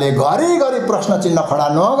सरकारले घरिघरि प्रश्न चिन्ह खडा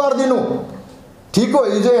नगरिदिनु ठिक हो।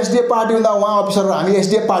 हिजो एसडिएफ पार्टी हुँदा उहाँ अफिसरहरू हामी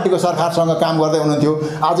एसडिएफ पार्टीको सरकारसँग काम गर्दै हुनुहुन्थ्यो,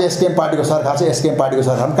 आज एसकेएम पार्टीको सरकार चाहिँ एसकेएम पार्टीको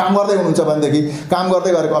सरकारमा काम गर्दै हुनुहुन्छ भनेदेखि काम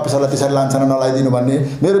गर्दै गरेको अफिसरलाई त्यसरी लान्छना नलाइदिनु भन्ने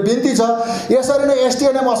मेरो बिन्ती छ। यसरी नै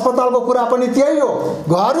एसटिएनएम अस्पतालको कुरा पनि त्यही हो,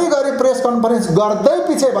 घरिघरि प्रेस कन्फरेन्स गर्दै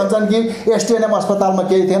पछि भन्छन् कि एसटिएनएम अस्पतालमा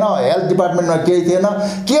केही थिएन, हेल्थ डिपार्टमेन्टमा केही थिएन,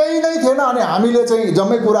 केही नै थिएन, अनि हामीले चाहिँ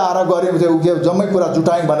जम्मै कुरा आएर गऱ्यौँ, जम्मै कुरा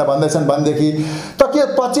जुटायौँ भनेर भन्दैछन्। भनेदेखि त के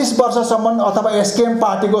 25 वर्षसम्म अथवा एसकेएम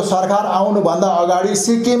पार्टीको सरकार आउनुभन्दा अगाडि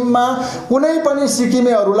सिक्किममा कुनै पनि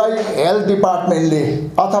सिक्किमेहरूलाई हेल्थ डिपार्टमेन्टले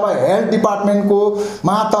अथवा हेल्थ डिपार्टमेन्टको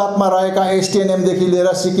मातहतमा रहेका एसटिएनएमदेखि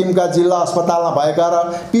लिएर सिक्किमका जिल्ला अस्पतालमा भएका र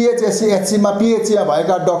पिएचएससीमा पिएचसीमा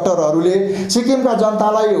भएका डाक्टरहरूले सिक्किमका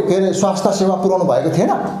जनतालाई के अरे स्वास्थ्य सेवा पुर्याउनु भएको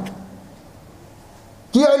थिएन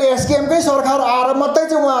कि अहिले एसकेएमकै सरकार आएर मात्रै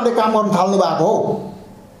चाहिँ उहाँहरूले काम गर्न थाल्नु भएको हो।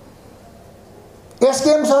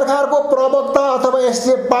 एसकेएम सरकारको प्रवक्ता अथवा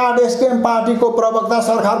एसकेएम पार्टीको प्रवक्ता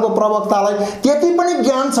सरकारको प्रवक्तालाई त्यति पनि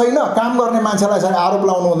ज्ञान छैन, काम गर्ने मान्छेलाई आरोप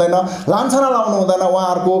लाउनु हुँदैन, लान्छना लाउनु हुँदैन।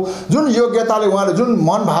 उहाँहरूको जुन योग्यताले उहाँले जुन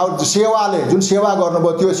मनभाव सेवाले जुन सेवा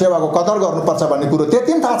गर्नुभयो त्यो सेवाको कदर गर्नुपर्छ भन्ने कुरो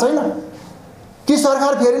त्यति पनि थाहा छैन कि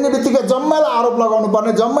सरकार फेरिने बित्तिकै जम्मैलाई आरोप लगाउनु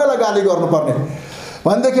पर्ने, जम्मैलाई गाली गर्नुपर्ने।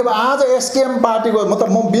 भनेदेखि अब आज एसकेएम पार्टीको मतलब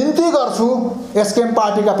म बिन्ती गर्छु एसकेएम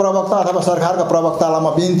पार्टीका प्रवक्ता अथवा सरकारका प्रवक्तालाई म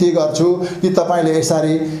बिन्ती गर्छु कि तपाईँले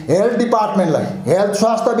यसरी हेल्थ डिपार्टमेन्टलाई हेल्थ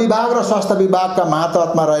स्वास्थ्य विभाग र स्वास्थ्य विभागका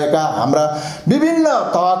मातहतमा रहेका हाम्रा विभिन्न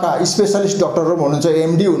तहका स्पेशलिस्ट डाक्टरहरू हुनुहुन्छ,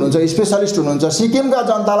 एमडी हुनुहुन्छ, स्पेशलिस्ट हुनुहुन्छ, सिक्किमका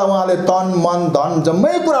जनतालाई उहाँले तन मन धन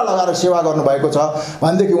जम्मै कुरा लगाएर सेवा गर्नुभएको छ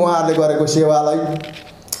भनेदेखि उहाँहरूले गरेको सेवालाई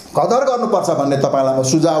कदर गर्नुपर्छ भन्ने तपाईँलाई म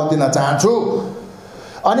सुझाव दिन चाहन्छु।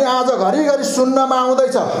 अनि आज घरिघरि सुन्नमा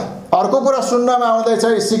आउँदैछ, अर्को कुरा सुन्नमा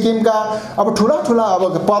आउँदैछ सिक्किमका अब ठुला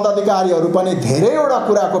अब पदाधिकारीहरू पनि धेरैवटा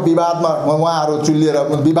कुराको विवादमा उहाँहरू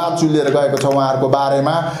विवाद चुलिएर गएको छ उहाँहरूको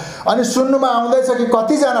बारेमा। अनि सुन्नुमा आउँदैछ कि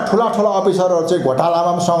कतिजना ठुला अफिसरहरू चाहिँ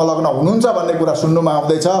घोटालामा संलग्न हुनुहुन्छ भन्ने कुरा सुन्नुमा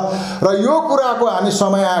आउँदैछ र यो कुराको हामी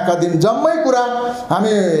समय आएका दिन जम्मै कुरा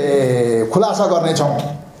हामी खुलासा गर्नेछौँ।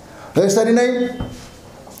 र यसरी नै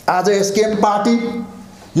आज एसकेएम पार्टी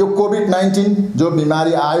यो कोभिड-19 जो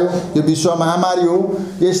बिमारी आयो यो विश्व महामारी हो,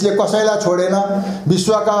 यसले कसैलाई छोडेन।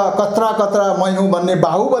 विश्वका कत्रा मै हुँ भन्ने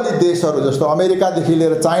बाहुबली देशहरू जस्तो अमेरिकादेखि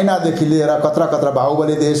लिएर चाइनादेखि लिएर कत्रा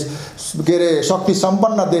बाहुबली देश के अरे शक्ति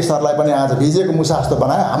सम्पन्न देशहरूलाई पनि आज भिजेको मुसा जस्तो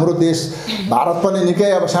बनायो। हाम्रो देश भारत पनि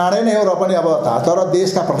निकै अब साँडै नै हो र पनि अब तर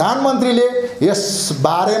देशका प्रधानमन्त्रीले यस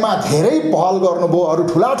बारेमा धेरै पहल गर्नुभयो। अरू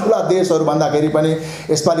ठुला देशहरू भन्दाखेरि पनि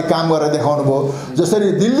यसपालि काम गरेर देखाउनु भयो।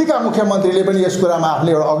 जसरी दिल्लीका मुख्यमन्त्रीले पनि यस कुरामा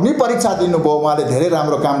आफूले अग्नि परीक्षा दिनुभयो, उहाँले धेरै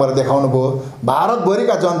राम्रो काम गरेर देखाउनु भयो।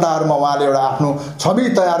 भारतभरिका जनताहरूमा उहाँले एउटा आफ्नो छवि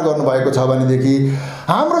तयार गर्नुभएको छ भनेदेखि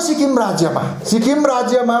हाम्रो सिक्किम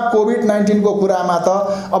राज्यमा कोभिड-19 को कुरामा त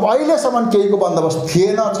अब अहिलेसम्म केहीको बन्दोबस्त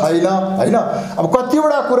थिएन छैन हैन। अब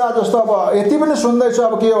कतिवटा कुरा जस्तो अब यति पनि सुन्दैछु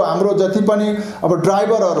अब के हो हाम्रो जति पनि अब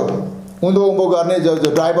ड्राइभरहरू उँधो गर्ने जो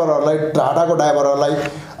ड्राइभरहरूलाई टाटाको ड्राइभरहरूलाई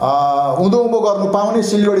उँधो गर्नु पाउने,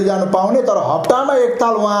 सिलगढी जानु पाउने, तर हप्तामा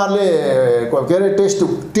एकताल उहाँहरूले के अरे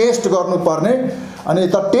टेस्ट गर्नुपर्ने अनि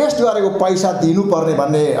त टेस्ट गरेको पैसा दिनुपर्ने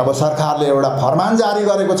भन्ने अब सरकारले एउटा फरमान जारी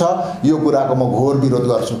गरेको छ। यो कुराको म घोर विरोध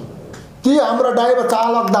गर्छु। ती हाम्रो ड्राइभर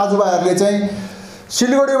चालक दाजुभाइहरूले चाहिँ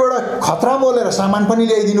सिलगढीबाट खतरा मोलेर सामान पनि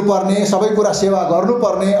ल्याइदिनु पर्ने, सबै कुरा सेवा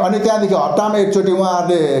गर्नुपर्ने, अनि त्यहाँदेखि हप्तामा एकचोटि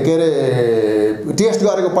उहाँहरूले के अरे टेस्ट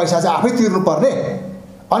गरेको पैसा चाहिँ आफै तिर्नुपर्ने,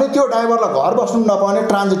 अनि त्यो ड्राइभरलाई घर बस्नु नपाउने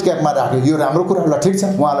ट्रान्जिट क्याम्पमा राख्यो। यो राम्रो कुरा ल, ठिक छ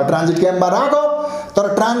उहाँलाई ट्रान्जिट क्याम्पमा राख्यो, तर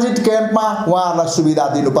ट्रान्जिट क्याम्पमा उहाँहरूलाई सुविधा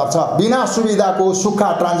दिनुपर्छ। बिना सुविधाको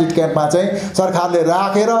सुक्खा ट्रान्जिट क्याम्पमा चाहिँ सरकारले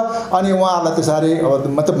राखेर अनि उहाँहरूलाई त्यसरी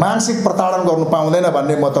मतलब मानसिक प्रताडन गर्नु पाउँदैन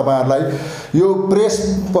भन्ने म तपाईँहरूलाई यो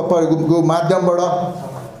प्रेसको माध्यमबाट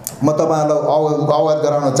म तपाईँहरूलाई अवगत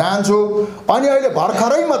गराउन चाहन्छु। अनि अहिले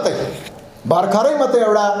भर्खरै मात्रै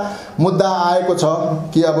एउटा मुद्दा आएको छ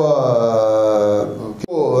कि अब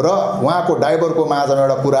र उहाँको ड्राइभरको माझमा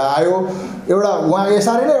एउटा कुरा आयो, एउटा उहाँ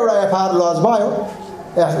यसरी नै एउटा एफआइआर लज भयो,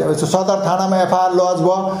 सदर थानामा एफआइआर लज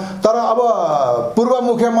भयो। तर अब पूर्व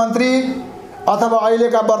मुख्यमन्त्री अथवा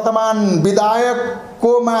अहिलेका वर्तमान विधायकको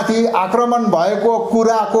माथि आक्रमण भएको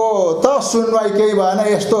कुराको त सुनवाई केही भएन।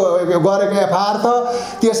 यस्तो गरेको एफआइआर त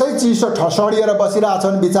त्यसै चिसो ठसडिएर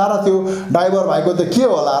बसिरहेछन्। बिचारा त्यो ड्राइभर भाइको त के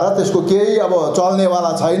होला र, त्यसको केही अब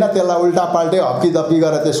चल्नेवाला छैन। त्यसलाई उल्टा पाल्टे हप्की दप्की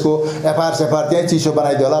गरेर त्यसको एफआइआर त्यहीँ चिसो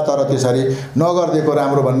बनाइदियो होला। तर त्यसरी नगरिदिएको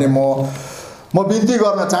राम्रो भन्ने म बिन्ती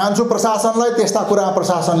गर्न चाहन्छु प्रशासनलाई। त्यस्ता कुरा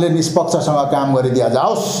प्रशासनले निष्पक्षसँग काम गरिदिया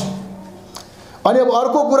जाओस्। अनि अब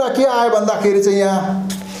अर्को कुरा के आयो भन्दाखेरि चाहिँ यहाँ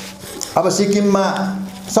अब सिक्किममा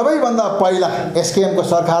सबैभन्दा पहिला एसकेएमको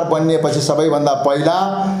सरकार बनिएपछि सबैभन्दा पहिला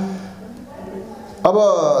अब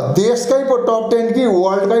देशकै पो टप 10 कि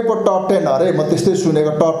वर्ल्डकै पो टप 10 अरे, म त्यस्तै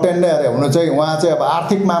सुनेको टप 10 नै अरे हुनु चाहिँ। उहाँ चाहिँ अब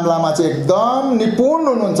आर्थिक मामलामा चाहिँ एकदम निपुण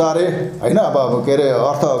हुनुहुन्छ अरे हैन। अब के अरे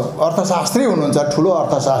अर्थशास्त्री हुनुहुन्छ, ठुलो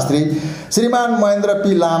अर्थशास्त्री श्रीमान महेन्द्र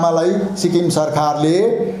पी लामालाई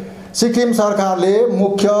सिक्किम सरकारले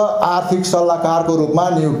मुख्य आर्थिक सल्लाहकारको रूपमा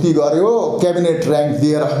नियुक्ति गर्यो, क्याबिनेट र्याङ्क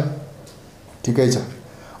दिएर, ठिकै छ।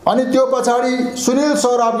 अनि त्यो पछाडि सुनिल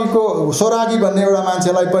सोरागी भन्ने एउटा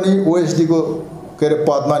मान्छेलाई पनि ओएसडीको के अरे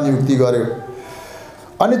पदमा नियुक्ति गर्यो।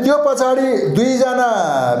 अनि त्यो पछाडि दुईजना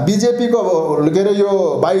बिजेपीको के अरे यो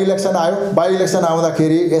बाई इलेक्सन आयो। बाई इलेक्सन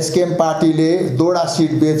आउँदाखेरि एसकेएम पार्टीले 2वटा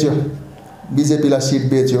सिट बेच्यो, बिजेपीलाई सिट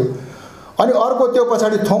बेच्यो। अनि अर्को त्यो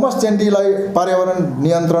पछाडि थोमस चेन्डीलाई पर्यावरण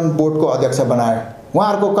नियन्त्रण बोर्डको अध्यक्ष बनायो।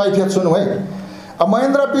 उहाँहरूको कैफियत सुन्नु है। अब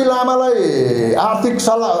महेन्द्र पी लामालाई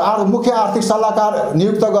मुख्य आर्थिक सल्लाहकार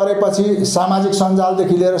नियुक्त गरेपछि सामाजिक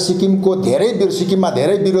सञ्जालदेखि लिएर सिक्किममा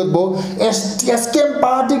धेरै विरोध भयो। एसकेएम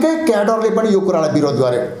पार्टीकै क्याडरले पनि यो कुरालाई विरोध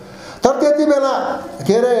गर्यो। तर त्यति बेला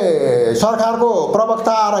के अरे सरकारको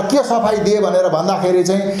प्रवक्ता आएर के सफाई दिए भनेर भन्दाखेरि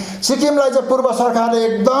चाहिँ सिक्किमलाई चाहिँ पूर्व सरकारले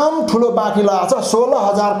एकदम ठुलो बाँकी लगाएको छ,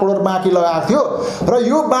 16,000 करोड बाँकी लगाएको थियो र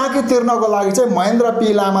यो बाँकी तिर्नको लागि चाहिँ महेन्द्र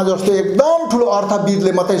पी लामा जस्तो एकदम ठुलो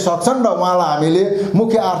अर्थविदले मात्रै सक्छन् र उहाँलाई हामीले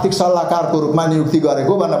मुख्य आर्थिक सल्लाहकारको रूपमा नियुक्ति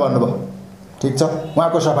गरेको भनेर भन्नुभयो। ठिक छ,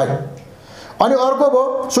 उहाँको सफाई। अनि अर्को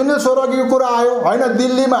भयो सुनिल सोरगीको कुरा आयो हैन,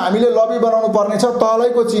 दिल्लीमा हामीले लबी बनाउनु पर्ने छ,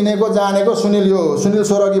 तलैको चिनेको जानेको सुनिल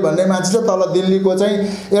सोरगी भन्ने मान्छे चाहिँ तल दिल्लीको चाहिँ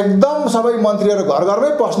एकदम सबै मन्त्रीहरू घर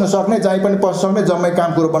घरमै पस्न सक्ने, जहीँ पनि पस्न सक्ने, जम्मै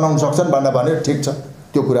काम कुरो बनाउन सक्छन् भनेर भन्यो। ठिक छ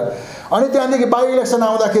त्यो कुरा। अनि त्यहाँदेखि बाई इलेक्सन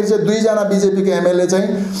आउँदाखेरि चाहिँ 2 जना बीजेपीको एमएलए चाहिँ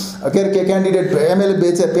के अरे क्यान्डिडेट एमएलए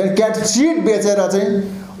बेचेर सिट बेचेर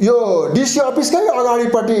चाहिँ यो डिसी अफिसकै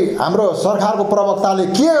अगाडिपट्टि हाम्रो सरकारको प्रवक्ताले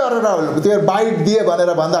के गरेर त्यो बाइट दिए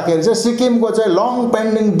भनेर भन्दाखेरि चाहिँ सिक्किमको चाहिँ लङ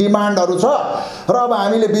पेन्डिङ डिमान्डहरू छ र अब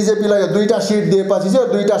हामीले बीजेपीलाई 2टा सिट दिएपछि चाहिँ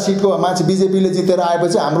 2टा सिटको मान्छे बीजेपीले जितेर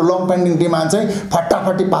आएपछि हाम्रो लङ पेन्डिङ डिमान्ड चाहिँ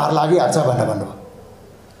फटाफटी पार लागिहाल्छ भनेर भन्नुभयो।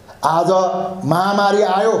 आज महामारी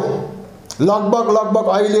आयो, लगभग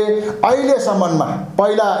अहिलेसम्ममा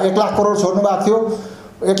पहिला 1 लाख करोड छोड्नु भएको थियो,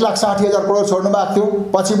 1,60,000 करोड छोड्नु भएको थियो,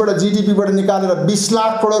 पछिबाट जिडिपीबाट निकालेर 20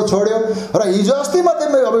 लाख करोड छोड्यो र हिजो अस्ति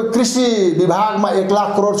मात्रै अब कृषि विभागमा 1 लाख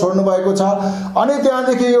करोड छोड्नु भएको छ। अनि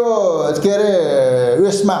त्यहाँदेखि यो के अरे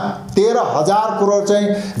यसमा 13,000 करोड चाहिँ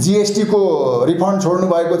जीएसटीको रिफन्ड छोड्नु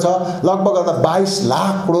भएको छ। लगभग 22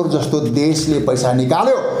 लाख करोड जस्तो देशले पैसा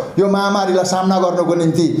निकाल्यो यो महामारीलाई सामना गर्नको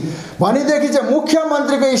निम्ति। भनेदेखि चाहिँ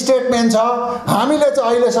मुख्यमन्त्रीको स्टेटमेन्ट छ, हामीले चाहिँ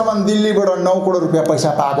अहिलेसम्म दिल्लीबाट 9 करोड रुपियाँ पैसा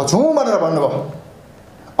पाएको छौँ भनेर भन्नुभयो।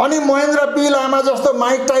 अनि महेन्द्र पी लामा जस्तो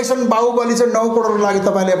माइक टाइसन बाहुबली चाहिँ 9 करोडको लागि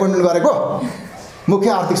तपाईँले एपोइन्टमेन्ट गरेको मुख्य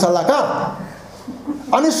आर्थिक सल्लाहकार।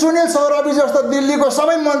 अनि सुनिल सोरगी जस्तो दिल्लीको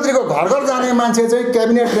सबै मन्त्रीको घर घर जाने मान्छे चाहिँ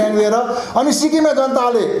क्याबिनेट र्याङ्क दिएर अनि सिक्किमे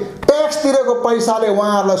जनताले ट्याक्स तिरेको पैसाले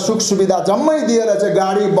उहाँहरूलाई सुख सुविधा जम्मै दिएर चाहिँ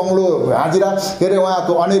गाडी बङ्गलो हाजिरा के अरे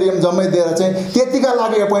उहाँको अनेरियम जम्मै दिएर चाहिँ त्यतिका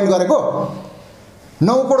लागि एपोइन्ट गरेको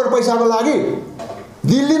 9 करोड पैसाको लागि।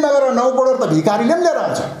 दिल्लीमा गएर 9 करोड त भिखारीले पनि लिएर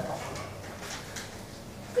आउँछ,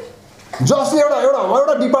 जसले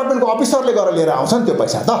एउटा डिपार्टमेन्टको अफिसरले गरेर लिएर आउँछ नि त्यो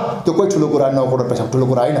पैसा त। त्यो कोही ठुलो कुरा 9 करोड पैसा ठुलो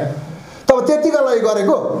कुरा होइन। तब त्यतिका लागि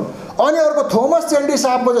गरेको। अनि अर्को थोमस चेन्डी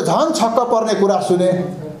साहबको चाहिँ झन् छक्क पर्ने कुरा सुने।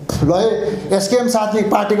 ल एसकेएम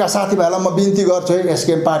पार्टीका साथीभाइलाई म बिन्ती गर्छु है,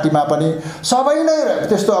 एसकेएम पार्टीमा पनि सबै नै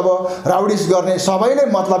त्यस्तो अब राउडिस गर्ने सबै नै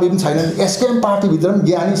मतलबी पनि छैनन्। एसकेएम पार्टीभित्र पनि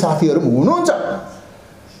ज्ञानी साथीहरू पनि हुनुहुन्छ।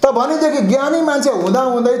 त भनेदेखि ज्ञानी मान्छे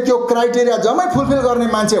हुँदाहुँदै त्यो क्राइटेरिया जम्मै फुलफिल गर्ने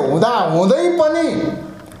मान्छे हुँदाहुँदै पनि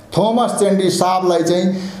थोमस चेन्डी साहबलाई चाहिँ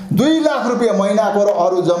 2 लाख रुपियाँ महिनाको र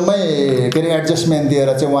अरू जम्मै के अरे एडजस्टमेन्ट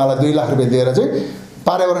दिएर चाहिँ उहाँलाई 2 लाख रुपियाँ दिएर चाहिँ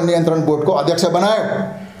पर्यावरण नियन्त्रण बोर्डको अध्यक्ष बनायो।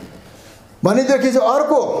 भनेदेखि चाहिँ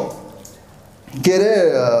अर्को के अरे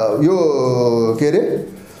यो के अरे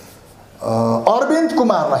अरविन्द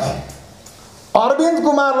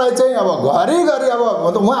कुमारलाई चाहिँ अब घरिघरि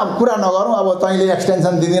अब उहाँ कुरा नगरौँ, अब तैँले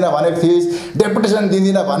एक्सटेन्सन दिँदिन भनेको थिइस्, डेपुटेसन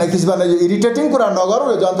दिँदिन भनेको थिइस् भनेर यो इरिटेटिङ कुरा नगरौँ।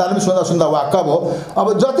 यो जनताले पनि सुन्दा वाक्क भयो। अब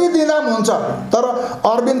जति दिँदा पनि हुन्छ, तर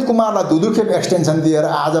अरविन्द कुमारलाई 2 खेप एक्सटेन्सन दिएर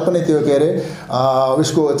आज पनि त्यो के अरे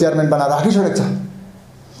उसको चेयरम्यान बनाएर राखिसकेको छ।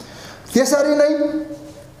 त्यसरी नै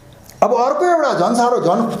अब अर्को एउटा झन् साह्रो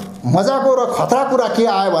झन् मजाको र खतरा कुरा के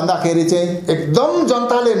आयो भन्दाखेरि चाहिँ एकदम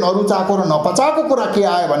जनताले नरुचाएको र नपचाएको कुरा के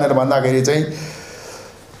आयो भनेर भन्दाखेरि चाहिँ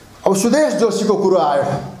अब सुदेश जोशीको कुरा आयो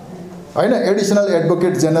हैन। एडिसनल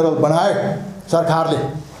एडभोकेट जेनरल बनायो सरकारले।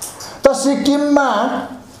 त सिक्किममा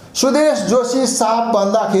सुदेश जोशी साहब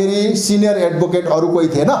भन्दाखेरि सिनियर एडभोकेट अरू कोही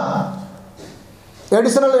थिएन।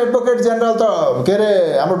 एडिसनल एडभोकेट जेनरल त के अरे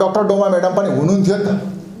हाम्रो डाक्टर डोमा म्याडम पनि हुनुहुन्थ्यो नि त,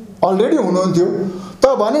 अलरेडी हुनुहुन्थ्यो।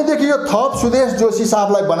 त भनेदेखि यो थप सुदेश जोशी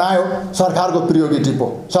साहबलाई बनायो सरकारको प्रियोरिटी हो,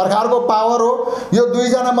 सरकारको पावर हो। यो 2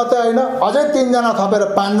 जना मात्रै होइन, अझै 3 जना थपेर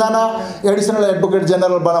 5 जना एडिसनल एडभोकेट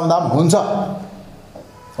जेनरल बनाउँदा पनि हुन्छ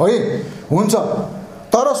है, हुन्छ।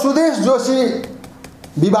 तर सुदेश जोशी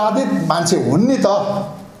विवादित मान्छे हुन् नि त।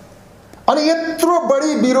 अनि यत्रो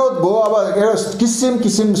बढी विरोध भयो। अब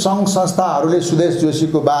किसिम सङ्घ संस्थाहरूले सुदेश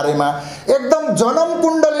जोशीको बारेमा एकदम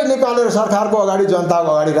जनमकुण्डली निकालेर सरकारको अगाडि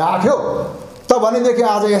जनताको अगाडि राख्यो। त भनेदेखि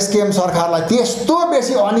आज एसकेएम सरकारलाई त्यस्तो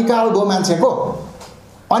बेसी अनिकाल भयो मान्छेको।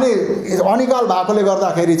 अनि अनिकाल भएकोले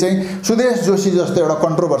गर्दाखेरि चाहिँ सुदेश जोशी जस्तो एउटा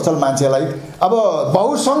कन्ट्रोभर्सियल मान्छेलाई अब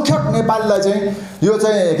बहुसङ्ख्यक नेपालीलाई चाहिँ यो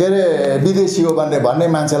चाहिँ के अरे विदेशी हो भन्ने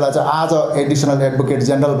मान्छेलाई चाहिँ आज एडिसनल एडभोकेट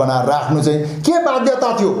जेनरल बनाएर राख्नु चाहिँ के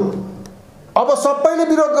बाध्यता थियो? अब सबैले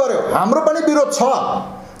विरोध गर्यो, हाम्रो पनि विरोध छ।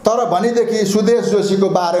 तर भनेदेखि सुदेश जोशीको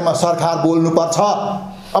बारेमा सरकार बोल्नुपर्छ।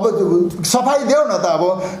 अब सफाई देऊ न त।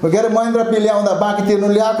 अब के अरे महेन्द्र पी ल्याउँदा बाँकी तिर्नु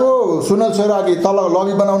ल्याएको, सुनल छोराकी तल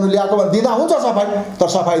लबी बनाउनु ल्याएको भने दिँदा हुन्छ सफाई, तर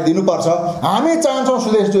सफाई दिनुपर्छ। हामी चाहन्छौँ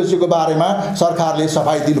सुदेश जोशीको बारेमा सरकारले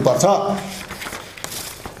सफाई दिनुपर्छ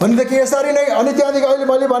भनेदेखि यसरी नै। अनि त्यहाँदेखि अहिले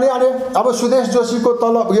मैले भनिहालेँ, अब सुदेश जोशीको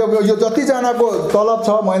तलब यो जतिजनाको तलब छ,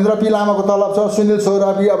 महेन्द्र पी लामाको तलब छ, सुनिल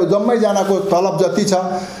सोराबी, अब जम्मैजनाको तलब जति छ।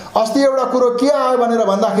 अस्ति एउटा कुरो के आयो भनेर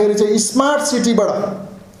भन्दाखेरि चाहिँ स्मार्ट सिटीबाट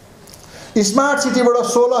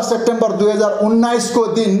 16 सेप्टेम्बर 2019 को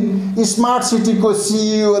दिन स्मार्ट सिटीको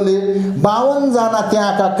सिइओले 52 जना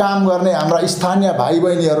त्यहाँका काम गर्ने हाम्रा स्थानीय भाइ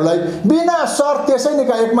बहिनीहरूलाई बिना शर्त त्यसै नै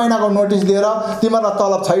 1 महिनाको नोटिस दिएर तिमीहरूलाई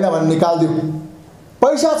तलब छैन भने निकाल्दियो,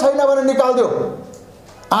 पैसा छैन भने निकाल्दियो।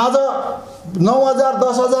 आज 9,000,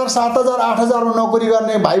 10,000, 7,000, 8,000 मा नोकरी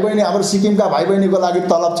गर्ने भाइ बहिनी हाम्रो सिक्किमका भाइ बहिनीको लागि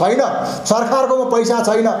तलब छैन, सरकारकोमा पैसा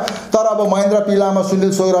छैन। तर अब महेन्द्र पी लामा,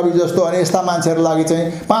 सुनिल सोराबी जस्तो अनि यस्ता मान्छेहरूको लागि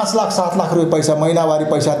चाहिँ 5 लाख 7 लाख रुपियाँ पैसा महिनावारी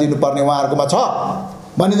पैसा दिनुपर्ने उहाँहरूकोमा छ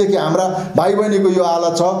भनेदेखि हाम्रा भाइ बहिनीको यो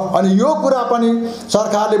हालत छ। अनि यो कुरा पनि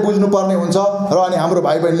सरकारले बुझ्नुपर्ने हुन्छ र अनि हाम्रो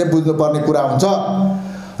भाइ बहिनीले बुझ्नुपर्ने कुरा हुन्छ।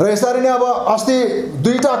 र यसरी नै अब अस्ति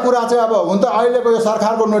दुईटा कुरा चाहिँ अब हुन त अहिलेको यो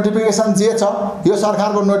सरकारको नोटिफिकेसन जे छ, यो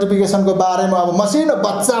सरकारको नोटिफिकेसनको बारेमा अब मसिनो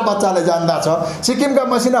बच्चाले जान्दा छ, सिक्किमका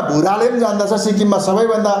मसिना भुराले पनि जान्दा छ। सिक्किममा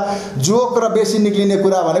सबैभन्दा जोक र बेसी निक्लिने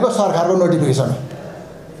कुरा भनेको सरकारको नोटिफिकेसन।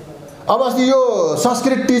 अब अस्ति यो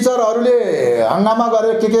संस्कृत टिचरहरूले हंगामा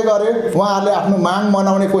गरे, के गरे, उहाँहरूले आफ्नो माग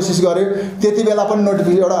मनाउने कोसिस गरे, त्यति बेला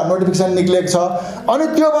पनि एउटा नोटिफिकेसन निक्लेको छ। अनि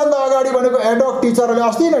त्योभन्दा अगाडि भनेको एडहक टिचरहरूले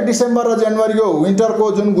अस्ति नै डिसेम्बर र जनवरीको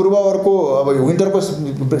विन्टरको जुन गुरुबारको अब विन्टरको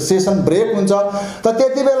सेसन ब्रेक हुन्छ, त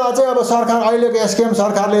त्यति बेला चाहिँ अब सरकार अहिलेको एसकेएम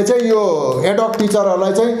सरकारले चाहिँ यो एडहक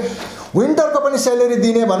टिचरहरूलाई चाहिँ विन्टरको पनि स्यालेरी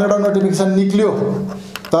दिने भनेर नोटिफिकेसन निक्ल्यो।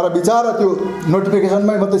 तर बिचारा त्यो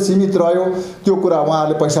नोटिफिकेसनमै मात्रै सीमित रह्यो, त्यो कुरा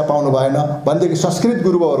उहाँहरूले पैसा पाउनु भएन भनेदेखि संस्कृत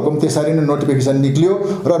गुरुबाहरूको पनि त्यसरी नै नोटिफिकेसन निक्ल्यो।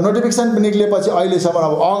 र नोटिफिकेसन निक्लेपछि अहिलेसम्म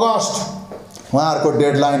अब अगस्त उहाँहरूको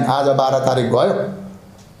डेडलाइन आज 12 तारिक गयो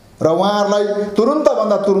र उहाँहरूलाई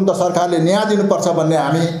तुरुन्तभन्दा तुरुन्त सरकारले न्याय दिनुपर्छ भन्ने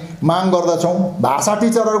हामी माग गर्दछौँ। भाषा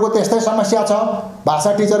टिचरहरूको त्यस्तै समस्या छ।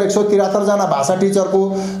 भाषा टिचर 173 जना भाषा टिचरको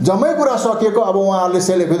जम्मै कुरा सकिएको, अब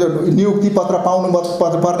उहाँहरूले नियुक्ति पत्र पाउनु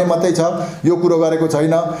पर्ने मात्रै छ, यो कुरो गरेको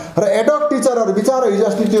छैन। र एडहक टिचरहरू बिचारा हिजो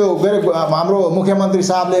अस्ति त्यो हाम्रो मुख्यमन्त्री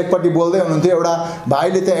साहबले एकपट्टि बोल्दै हुनुहुन्थ्यो, एउटा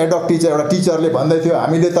भाइले त्यहाँ एडहक टिचर एउटा टिचरले भन्दै थियो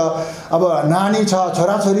हामीले त अब नानी छ,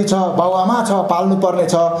 छोराछोरी छ, बाउआमा छ, पाल्नुपर्ने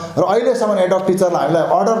छ र अहिलेसम्म एडहक टिचरलाई हामीलाई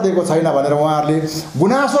अर्डर दिएको छैन भनेर उहाँहरूले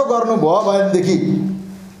गुनासो गर्नुभयो भनेदेखि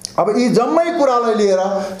अब यी जम्मै कुरालाई लिएर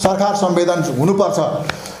सरकार संवेदन हुनुपर्छ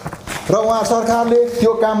र उहाँ सरकारले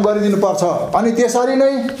त्यो काम गरिदिनुपर्छ। अनि त्यसरी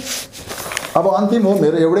नै अब अन्तिम हो,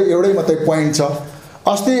 मेरो एउटै मात्रै पोइन्ट छ।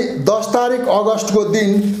 अस्ति 10 तारिक अगस्टको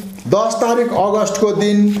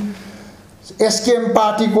दिन एसकेएम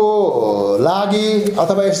पार्टीको लागि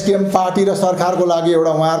अथवा एसकेएम पार्टी र सरकारको लागि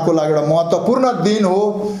उहाँहरूको लागि एउटा महत्त्वपूर्ण दिन हो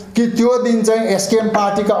कि त्यो दिन चाहिँ एसकेएम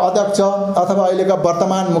पार्टीका अध्यक्ष अथवा अहिलेका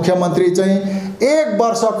वर्तमान मुख्यमन्त्री चाहिँ 1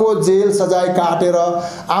 वर्षको जेल सजाय काटेर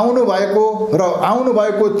आउनुभएको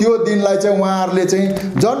त्यो दिनलाई चाहिँ उहाँहरूले चाहिँ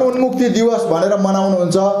जनउन्मुक्ति दिवस भनेर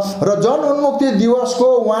मनाउनुहुन्छ। र जनउन्मुक्ति दिवसको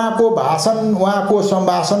उहाँको भाषण, उहाँको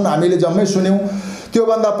सम्भाषण हामीले जम्मै सुन्यौँ।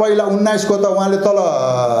 त्योभन्दा पहिला 19 को त उहाँले तल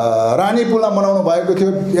रानीपुलमा मनाउनु भएको थियो,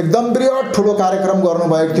 एकदम बृहत ठुलो कार्यक्रम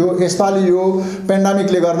गर्नुभएको थियो। यसपालि यो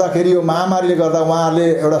पेन्डेमिकले गर्दाखेरि, यो महामारीले गर्दा उहाँहरूले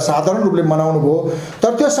एउटा साधारण रूपले मनाउनु भयो।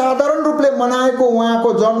 तर त्यो साधारण रूपले मनाएको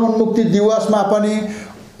उहाँको जनउन्मुक्ति दिवसमा पनि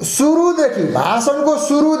सुरुदेखि भाषणको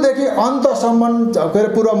सुरुदेखि अन्तसम्म के अरे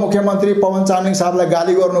पूर्व मुख्यमन्त्री पवन चामलिङ साहबलाई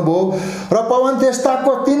गाली गर्नुभयो र पवन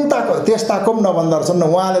तेस्ताकको 3 ताक तेस्ताकको पनि नभन्दा रहेछन्,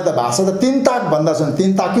 उहाँले त भाषा त 3 ताक भन्दा छन्,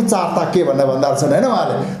 3 ताक कि 4 ताक के भन्दा रहेछन् हैन,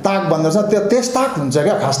 उहाँले ताक भन्दा छ। त्यो तेस्ताक हुन्छ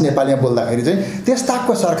क्या खास नेपालीमा बोल्दाखेरि चाहिँ।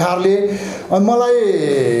 तेस्ताकको सरकारले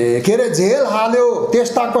मलाई के अरे झेल हाल्यो,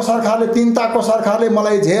 तेस्ताकको सरकारले 3 ताकको सरकारले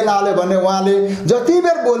मलाई झेल हाल्यो भन्ने उहाँले जति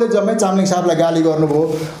बेर बोले जम्मै चामलिङ साहबलाई गाली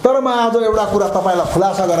गर्नुभयो। तर म आज एउटा कुरा तपाईलाई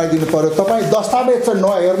खुलासा गराइदिनु पर्यो, तपाईँ दस्तावेज चाहिँ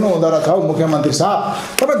नहेर्नु हुँदो रहेछ हौ मुख्यमन्त्री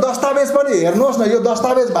साहब। तपाईँ दस्तावेज पनि हेर्नुहोस् न, यो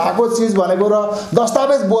दस्तावेज भएको चिज भनेको र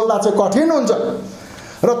दस्तावेज बोल्दा चाहिँ कठिन हुन्छ।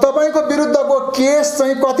 र तपाईँको विरुद्धको केस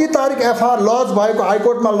चाहिँ कति तारिक एफआईआर लज भएको,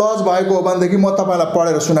 हाइकोर्टमा लज भएको हो भनेदेखि म तपाईँलाई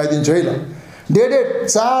पढेर सुनाइदिन्छु है ल। डेटेड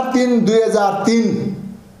 4/3/2003,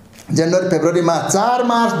 जनवरी फेब्रुअरीमा 4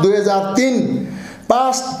 मार्च 2003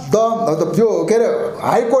 त्यो के अरे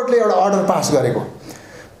हाइकोर्टले एउटा अर्डर पास गरेको,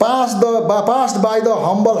 passed by the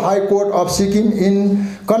humble High Court of Sikkim in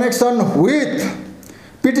connection with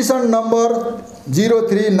petition number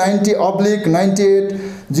 0390/98,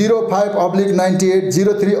 05/98,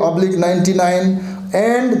 03/99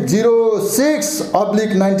 and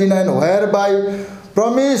 06/99, whereby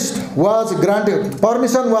permission was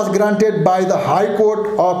granted by the High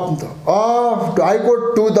Court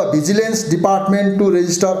to the Vigilance Department to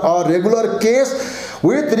register a regular case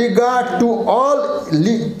with regard to all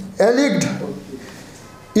alleged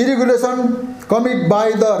irregulation committed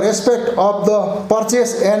by the respect of the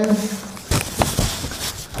purchase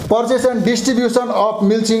and distribution of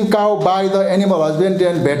milking cow by the Animal Husbandry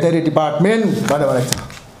and Veterinary Department भनेको छ।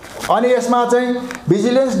 अनि यसमा चाहिँ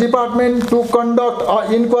Vigilance Department to conduct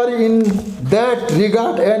an inquiry in that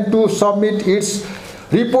regard and to submit its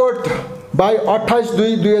report by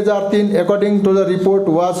 28/2/2003. According to the report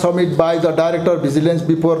was submitted by the Director of Vigilance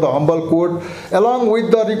before the Humble Court along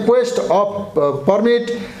with the request of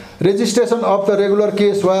permit registration of the regular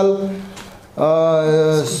case while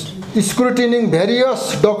scrutinizing various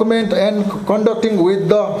documents and conducting with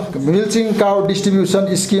the milking cow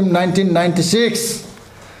distribution scheme 1996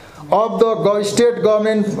 of the state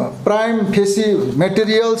government prime facie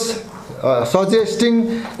materials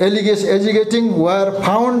suggesting allegating were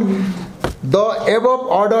found. The above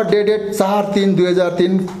order dated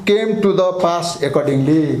 4/3/2003 came to the pass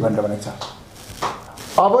accordingly भनेर भनेको छ।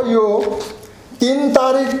 अब यो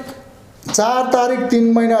 4 तारिक 3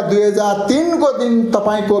 महिना 2003 को दिन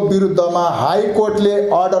तपाईको विरुद्धमा हाई कोर्टले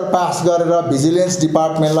अर्डर पास गरेर भिजिलेन्स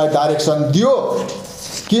डिपार्टमेन्टलाई डाइरेक्सन दियो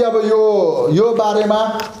कि अब यो बारेमा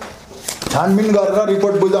छानबिन गरेर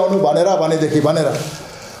रिपोर्ट बुझाउनु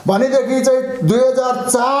भनेदेखि चाहिँ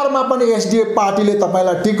 2004 मा पनि एसडीएफ पार्टीले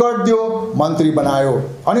तपाईलाई टिकट दियो, मन्त्री बनायो।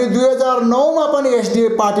 अनि 2009 मा पनि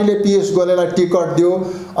एसडीएफ पार्टीले पीएस गोलेलाई टिकट दियो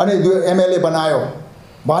अनि एमएलए बनायो।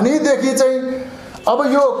 भनेदेखि चाहिँ अब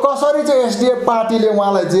यो कसरी चाहिँ एसडीएफ पार्टीले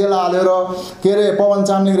उहाँलाई जेल हालेर के रे पवन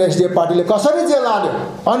चामलिङ र एसडीएफ पार्टीले कसरी जेल हाल्यो?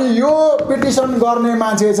 अनि यो पिटिसन गर्ने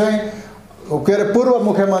मान्छे चाहिँ के रे पूर्व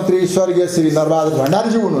मुख्यमन्त्री स्वर्गीय श्री नरबहादुर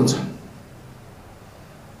भण्डारीजी हुनुहुन्छ।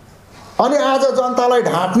 अनि आज जनतालाई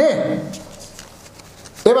ढाँट्ने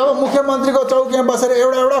ए बाबा मुख्यमन्त्रीको चौकीमा बसेर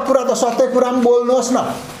एउटा कुरा त सत्य कुरा पनि बोल्नुहोस् न,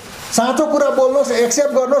 साँचो कुरा बोल्नुहोस्,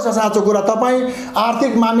 एक्सेप्ट गर्नुहोस् न साँचो कुरा। तपाईँ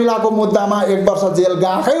आर्थिक मामिलाको मुद्दामा 1 वर्ष जेल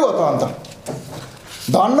गएकै हो त अन्त।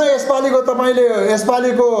 धन्न यसपालिको तपाईले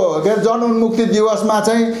यसपालिको जनउन्मुक्ति दिवसमा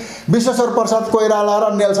चाहिँ विश्वेश्वर प्रसाद कोइराला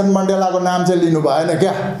र नेल्सन मण्डेलाको नाम चाहिँ लिनु भएन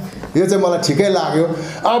क्या? यो चाहिँ मलाई ठिकै लाग्यो।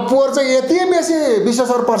 अब पोहोर चाहिँ यति बेसी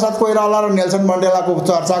विश्वेश्वर प्रसाद कोइराला र नेल्सन मण्डेलाको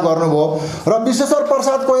चर्चा गर्नुभयो र विश्वेश्वर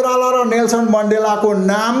प्रसाद कोइराला र नेल्सन मण्डेलाको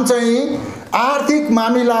नाम चाहिँ आर्थिक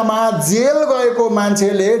मामिलामा जेल गएको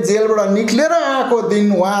मान्छेले जेलबाट निक्लेर आएको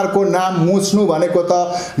दिन उहाँहरूको नाम मुछ्नु भनेको त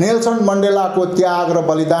नेल्सन मण्डेलाको त्याग र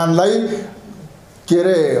बलिदानलाई के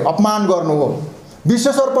रे अपमान गर्नु हो।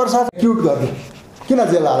 विश्वेश्वर प्रसाद क्युट गर्नु किन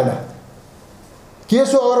जेल हालेन?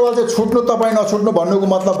 केशव अग्रवाल चाहिँ छुट्नु तपाईँ नछुट्नु भन्नुको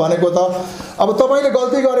मतलब भनेको त अब तपाईँले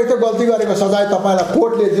गल्ती गरेको थियो, गल्ती गरेको सजाय तपाईँलाई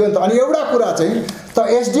कोर्टले दियो नि त। अनि एउटा कुरा चाहिँ त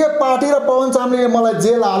एसडीएफ पार्टी र पवन चामलिङले मलाई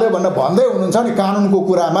जेल हाल्यो भनेर भन्दै हुनुहुन्छ नि कानुनको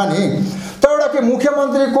कुरामा नि, त एउटा के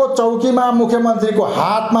मुख्यमन्त्रीको चौकीमा, मुख्यमन्त्रीको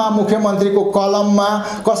हातमा, मुख्यमन्त्रीको कलममा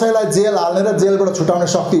कसैलाई जेल हाल्ने र जेलबाट छुटाउने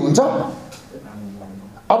शक्ति हुन्छ?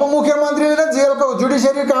 अब मुख्यमन्त्रीले नै जेलको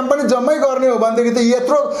जुडिसियरी काम पनि जम्मै गर्ने हो भनेदेखि त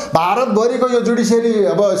यत्रो भारतभरिको यो जुडिसियरी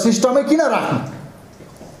अब सिस्टमै किन राख्नु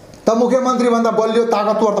त? मुख्यमन्त्री भन्दा बलियो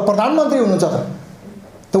ताकतवर त प्रधानमन्त्री हुनुहुन्छ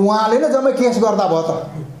त उहाँले नै जम्मै केस गर्दा भयो त।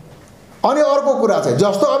 अनि अर्को कुरा चाहिँ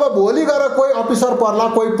जस्तो अब भोलि गएर कोही अफिसर पर्ला,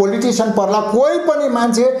 कोही पोलिटिसियन पर्ला, कोही पनि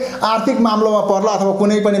मान्छे आर्थिक मामलामा पर्ला अथवा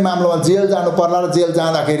कुनै पनि मामलामा जेल जानु पर्ला र जेल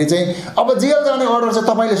जाँदाखेरि चाहिँ अब जेल जाने अर्डर चाहिँ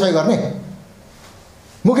तपाईँले सही गर्ने,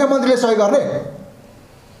 मुख्यमन्त्रीले सही गर्ने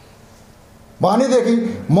भनेदेखि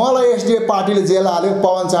मलाई एसडीएफ पार्टीले जेल हाल्यो,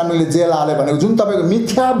 पवन चामलिङले जेल हाल्यो भनेको जुन तपाईँको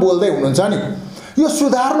मिथ्या बोल्दै हुनुहुन्छ नि, यो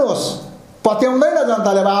सुधार्नुहोस्। पत्याउँदैन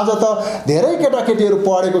जनताले। अब आज त धेरै केटाकेटीहरू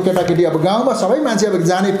पढेको केटाकेटी अब गाउँमा सबै मान्छे अब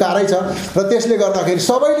जाने टाढै छ र त्यसले गर्दाखेरि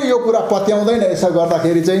सबैले यो कुरा पत्याउँदैन। यसो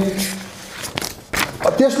गर्दाखेरि चाहिँ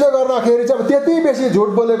अब त्यति बेसी झुट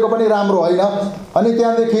बोलेको पनि राम्रो होइन। अनि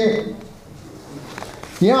त्यहाँदेखि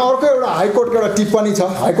यहाँ अर्को एउटा हाइकोर्टको एउटा टिप्पणी छ।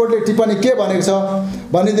 हाइकोर्टले टिप्पणी के भनेको छ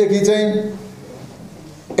भनेदेखि चाहिँ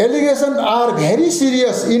allegation are very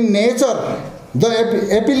serious in nature the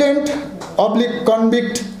एपिलेन्ट oblique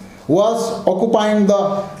convict was occupying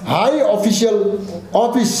the high official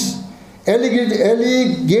office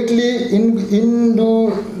allegedly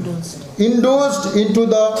indulged into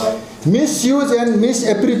the misuse and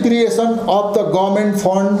misappropriation of the government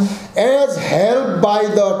fund as held by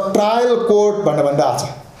the trial court भन्दा छ।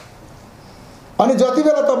 अनि जति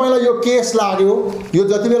बेला तपाईलाई यो case लाग्यो, यो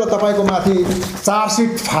जति बेला तपाईको माथि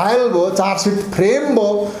चार्जसिट फाइल भयो, चार्जसिट फ्रेम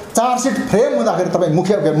भयो, चार्जसिट फ्रेम हुँदाखेरि तपाई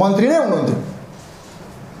मुख्य मन्त्री नै हुनुहुन्थ्यो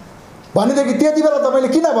भनेदेखि त्यति बेला तपाईले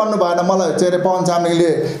किन भन्नु भएन मलाई चाहिँ पवन चामलिङले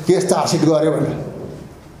केस चार्जसिट गर्यो भनेर?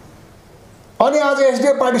 अनि आज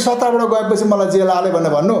एसडिएफ पार्टी सत्ताबाट गएपछि मलाई जेल हाल्यो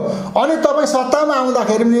भनेर भन्नु। अनि तपाईँ सत्तामा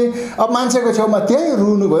आउँदाखेरि पनि अब मान्छेको छेउमा त्यही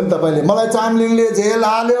रुनु भयो नि तपाईँले, मलाई चामलिङले जेल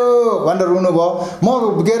हाल्यो भनेर रुनुभयो, म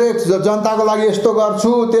के अरे जनताको लागि यस्तो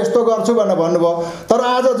गर्छु त्यस्तो गर्छु भनेर भन्नुभयो। तर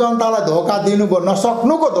आज जनतालाई धोका दिनुभयो,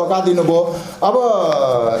 नसक्नुको धोका दिनुभयो। अब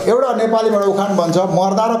एउटा नेपालीबाट उखान भन्छ,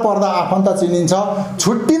 मर्दा र पर्दा आफन्त चिनिन्छ,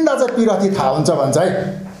 छुट्टिँदा चाहिँ पिरती थाहा हुन्छ भन्छ है।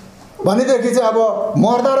 भनेदेखि चाहिँ अब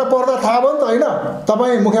मर्दा र पर्दा थाहा भयो नि त होइन।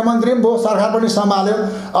 तपाईँ मुख्यमन्त्री पनि भयो, सरकार पनि सम्हाल्यो।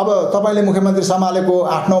 अब तपाईँले मुख्यमन्त्री सम्हालेको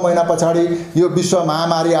 8-9 महिना पछाडि यो विश्व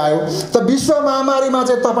महामारी आयो। त विश्व महामारीमा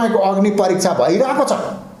चाहिँ तपाईँको अग्नि परीक्षा भइरहेको छ।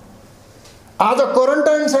 आज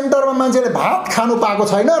क्वारेन्टाइन सेन्टरमा मान्छेले भात खानु पाएको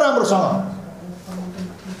छैन राम्रोसँग।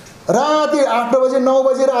 राति 8 बजे 9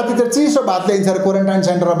 बजे राति त चिसो भात ल्याइन्छ अरे क्वारेन्टाइन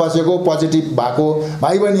सेन्टरमा बसेको पोजिटिभ भएको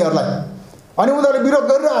भाइ बहिनीहरूलाई। अनि उनीहरूले विरोध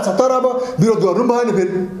गरिरहेछ, तर अब विरोध गर्नु भएन,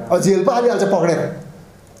 फेरि जेल पो हालिहाल्छ पक्रेर।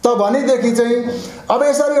 त भनेदेखि चाहिँ अब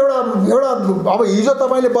यसरी एउटा अब हिजो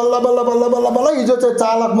तपाईँले बल्ल बल्ल बल्ल बल्ल बल्ल हिजो चाहिँ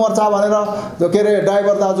चालक मोर्चा भनेर के अरे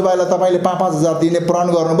ड्राइभर दाजुभाइलाई तपाईँले 5-5 हजार दिने प्रण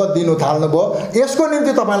गर्नुभयो, दिनु थाल्नुभयो। यसको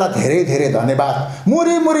निम्ति तपाईँलाई धेरै धेरै धन्यवाद,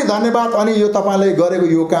 मुरी मुरी धन्यवाद। अनि यो तपाईँले गरेको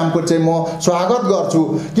यो कामको चाहिँ म स्वागत गर्छु,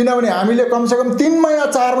 किनभने हामीले कमसेकम 3 महिना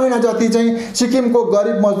 4 महिना जति चाहिँ सिक्किमको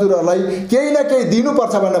गरिब मजदुरहरूलाई केही न केही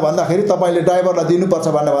दिनुपर्छ भनेर भन्दाखेरि तपाईँले ड्राइभरलाई दिनुपर्छ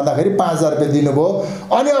भनेर भन्दाखेरि 5,000 रुपियाँ दिनुभयो।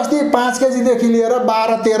 अनि अस्ति 5 केजीदेखि लिएर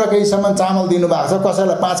 12-13 केजीसम्म चामल दिनुभएको छ।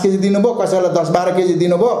 कसैलाई 5 केजी दिनुभयो, कसैलाई 10-12 केजी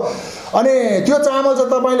दिनुभयो। अनि त्यो चामल चाहिँ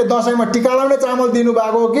तपाईँले दसैँमा टिका लाउने चामल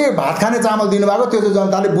दिनुभएको हो कि भात खाने चामल दिनुभएको, त्यो चाहिँ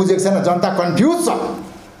जनताले बुझेको छैन, जनता कन्फ्युज छ।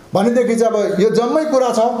 भनेदेखि चाहिँ अब यो जम्मै कुरा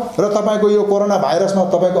छ। र तपाईँको यो कोरोना भाइरसमा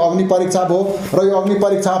तपाईँको अग्नि परीक्षा भयो, र यो अग्नि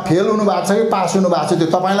परीक्षामा फेल हुनुभएको छ कि पास हुनुभएको छ त्यो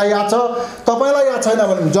तपाईँलाई याद छ, तपाईँलाई याद छैन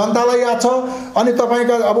भने जनतालाई याद छ। अनि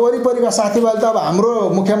तपाईँका अब वरिपरिका साथीभाइले त अब हाम्रो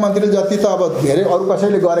मुख्यमन्त्री जति त अब धेरै अरू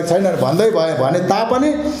कसैले गरेको छैन भन्दै भए भने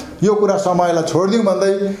तापनि यो कुरा समयलाई छोडिदिउँ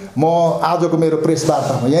भन्दै म आजको मेरो प्रेस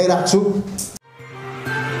वार्ता यहीँ राख्छु।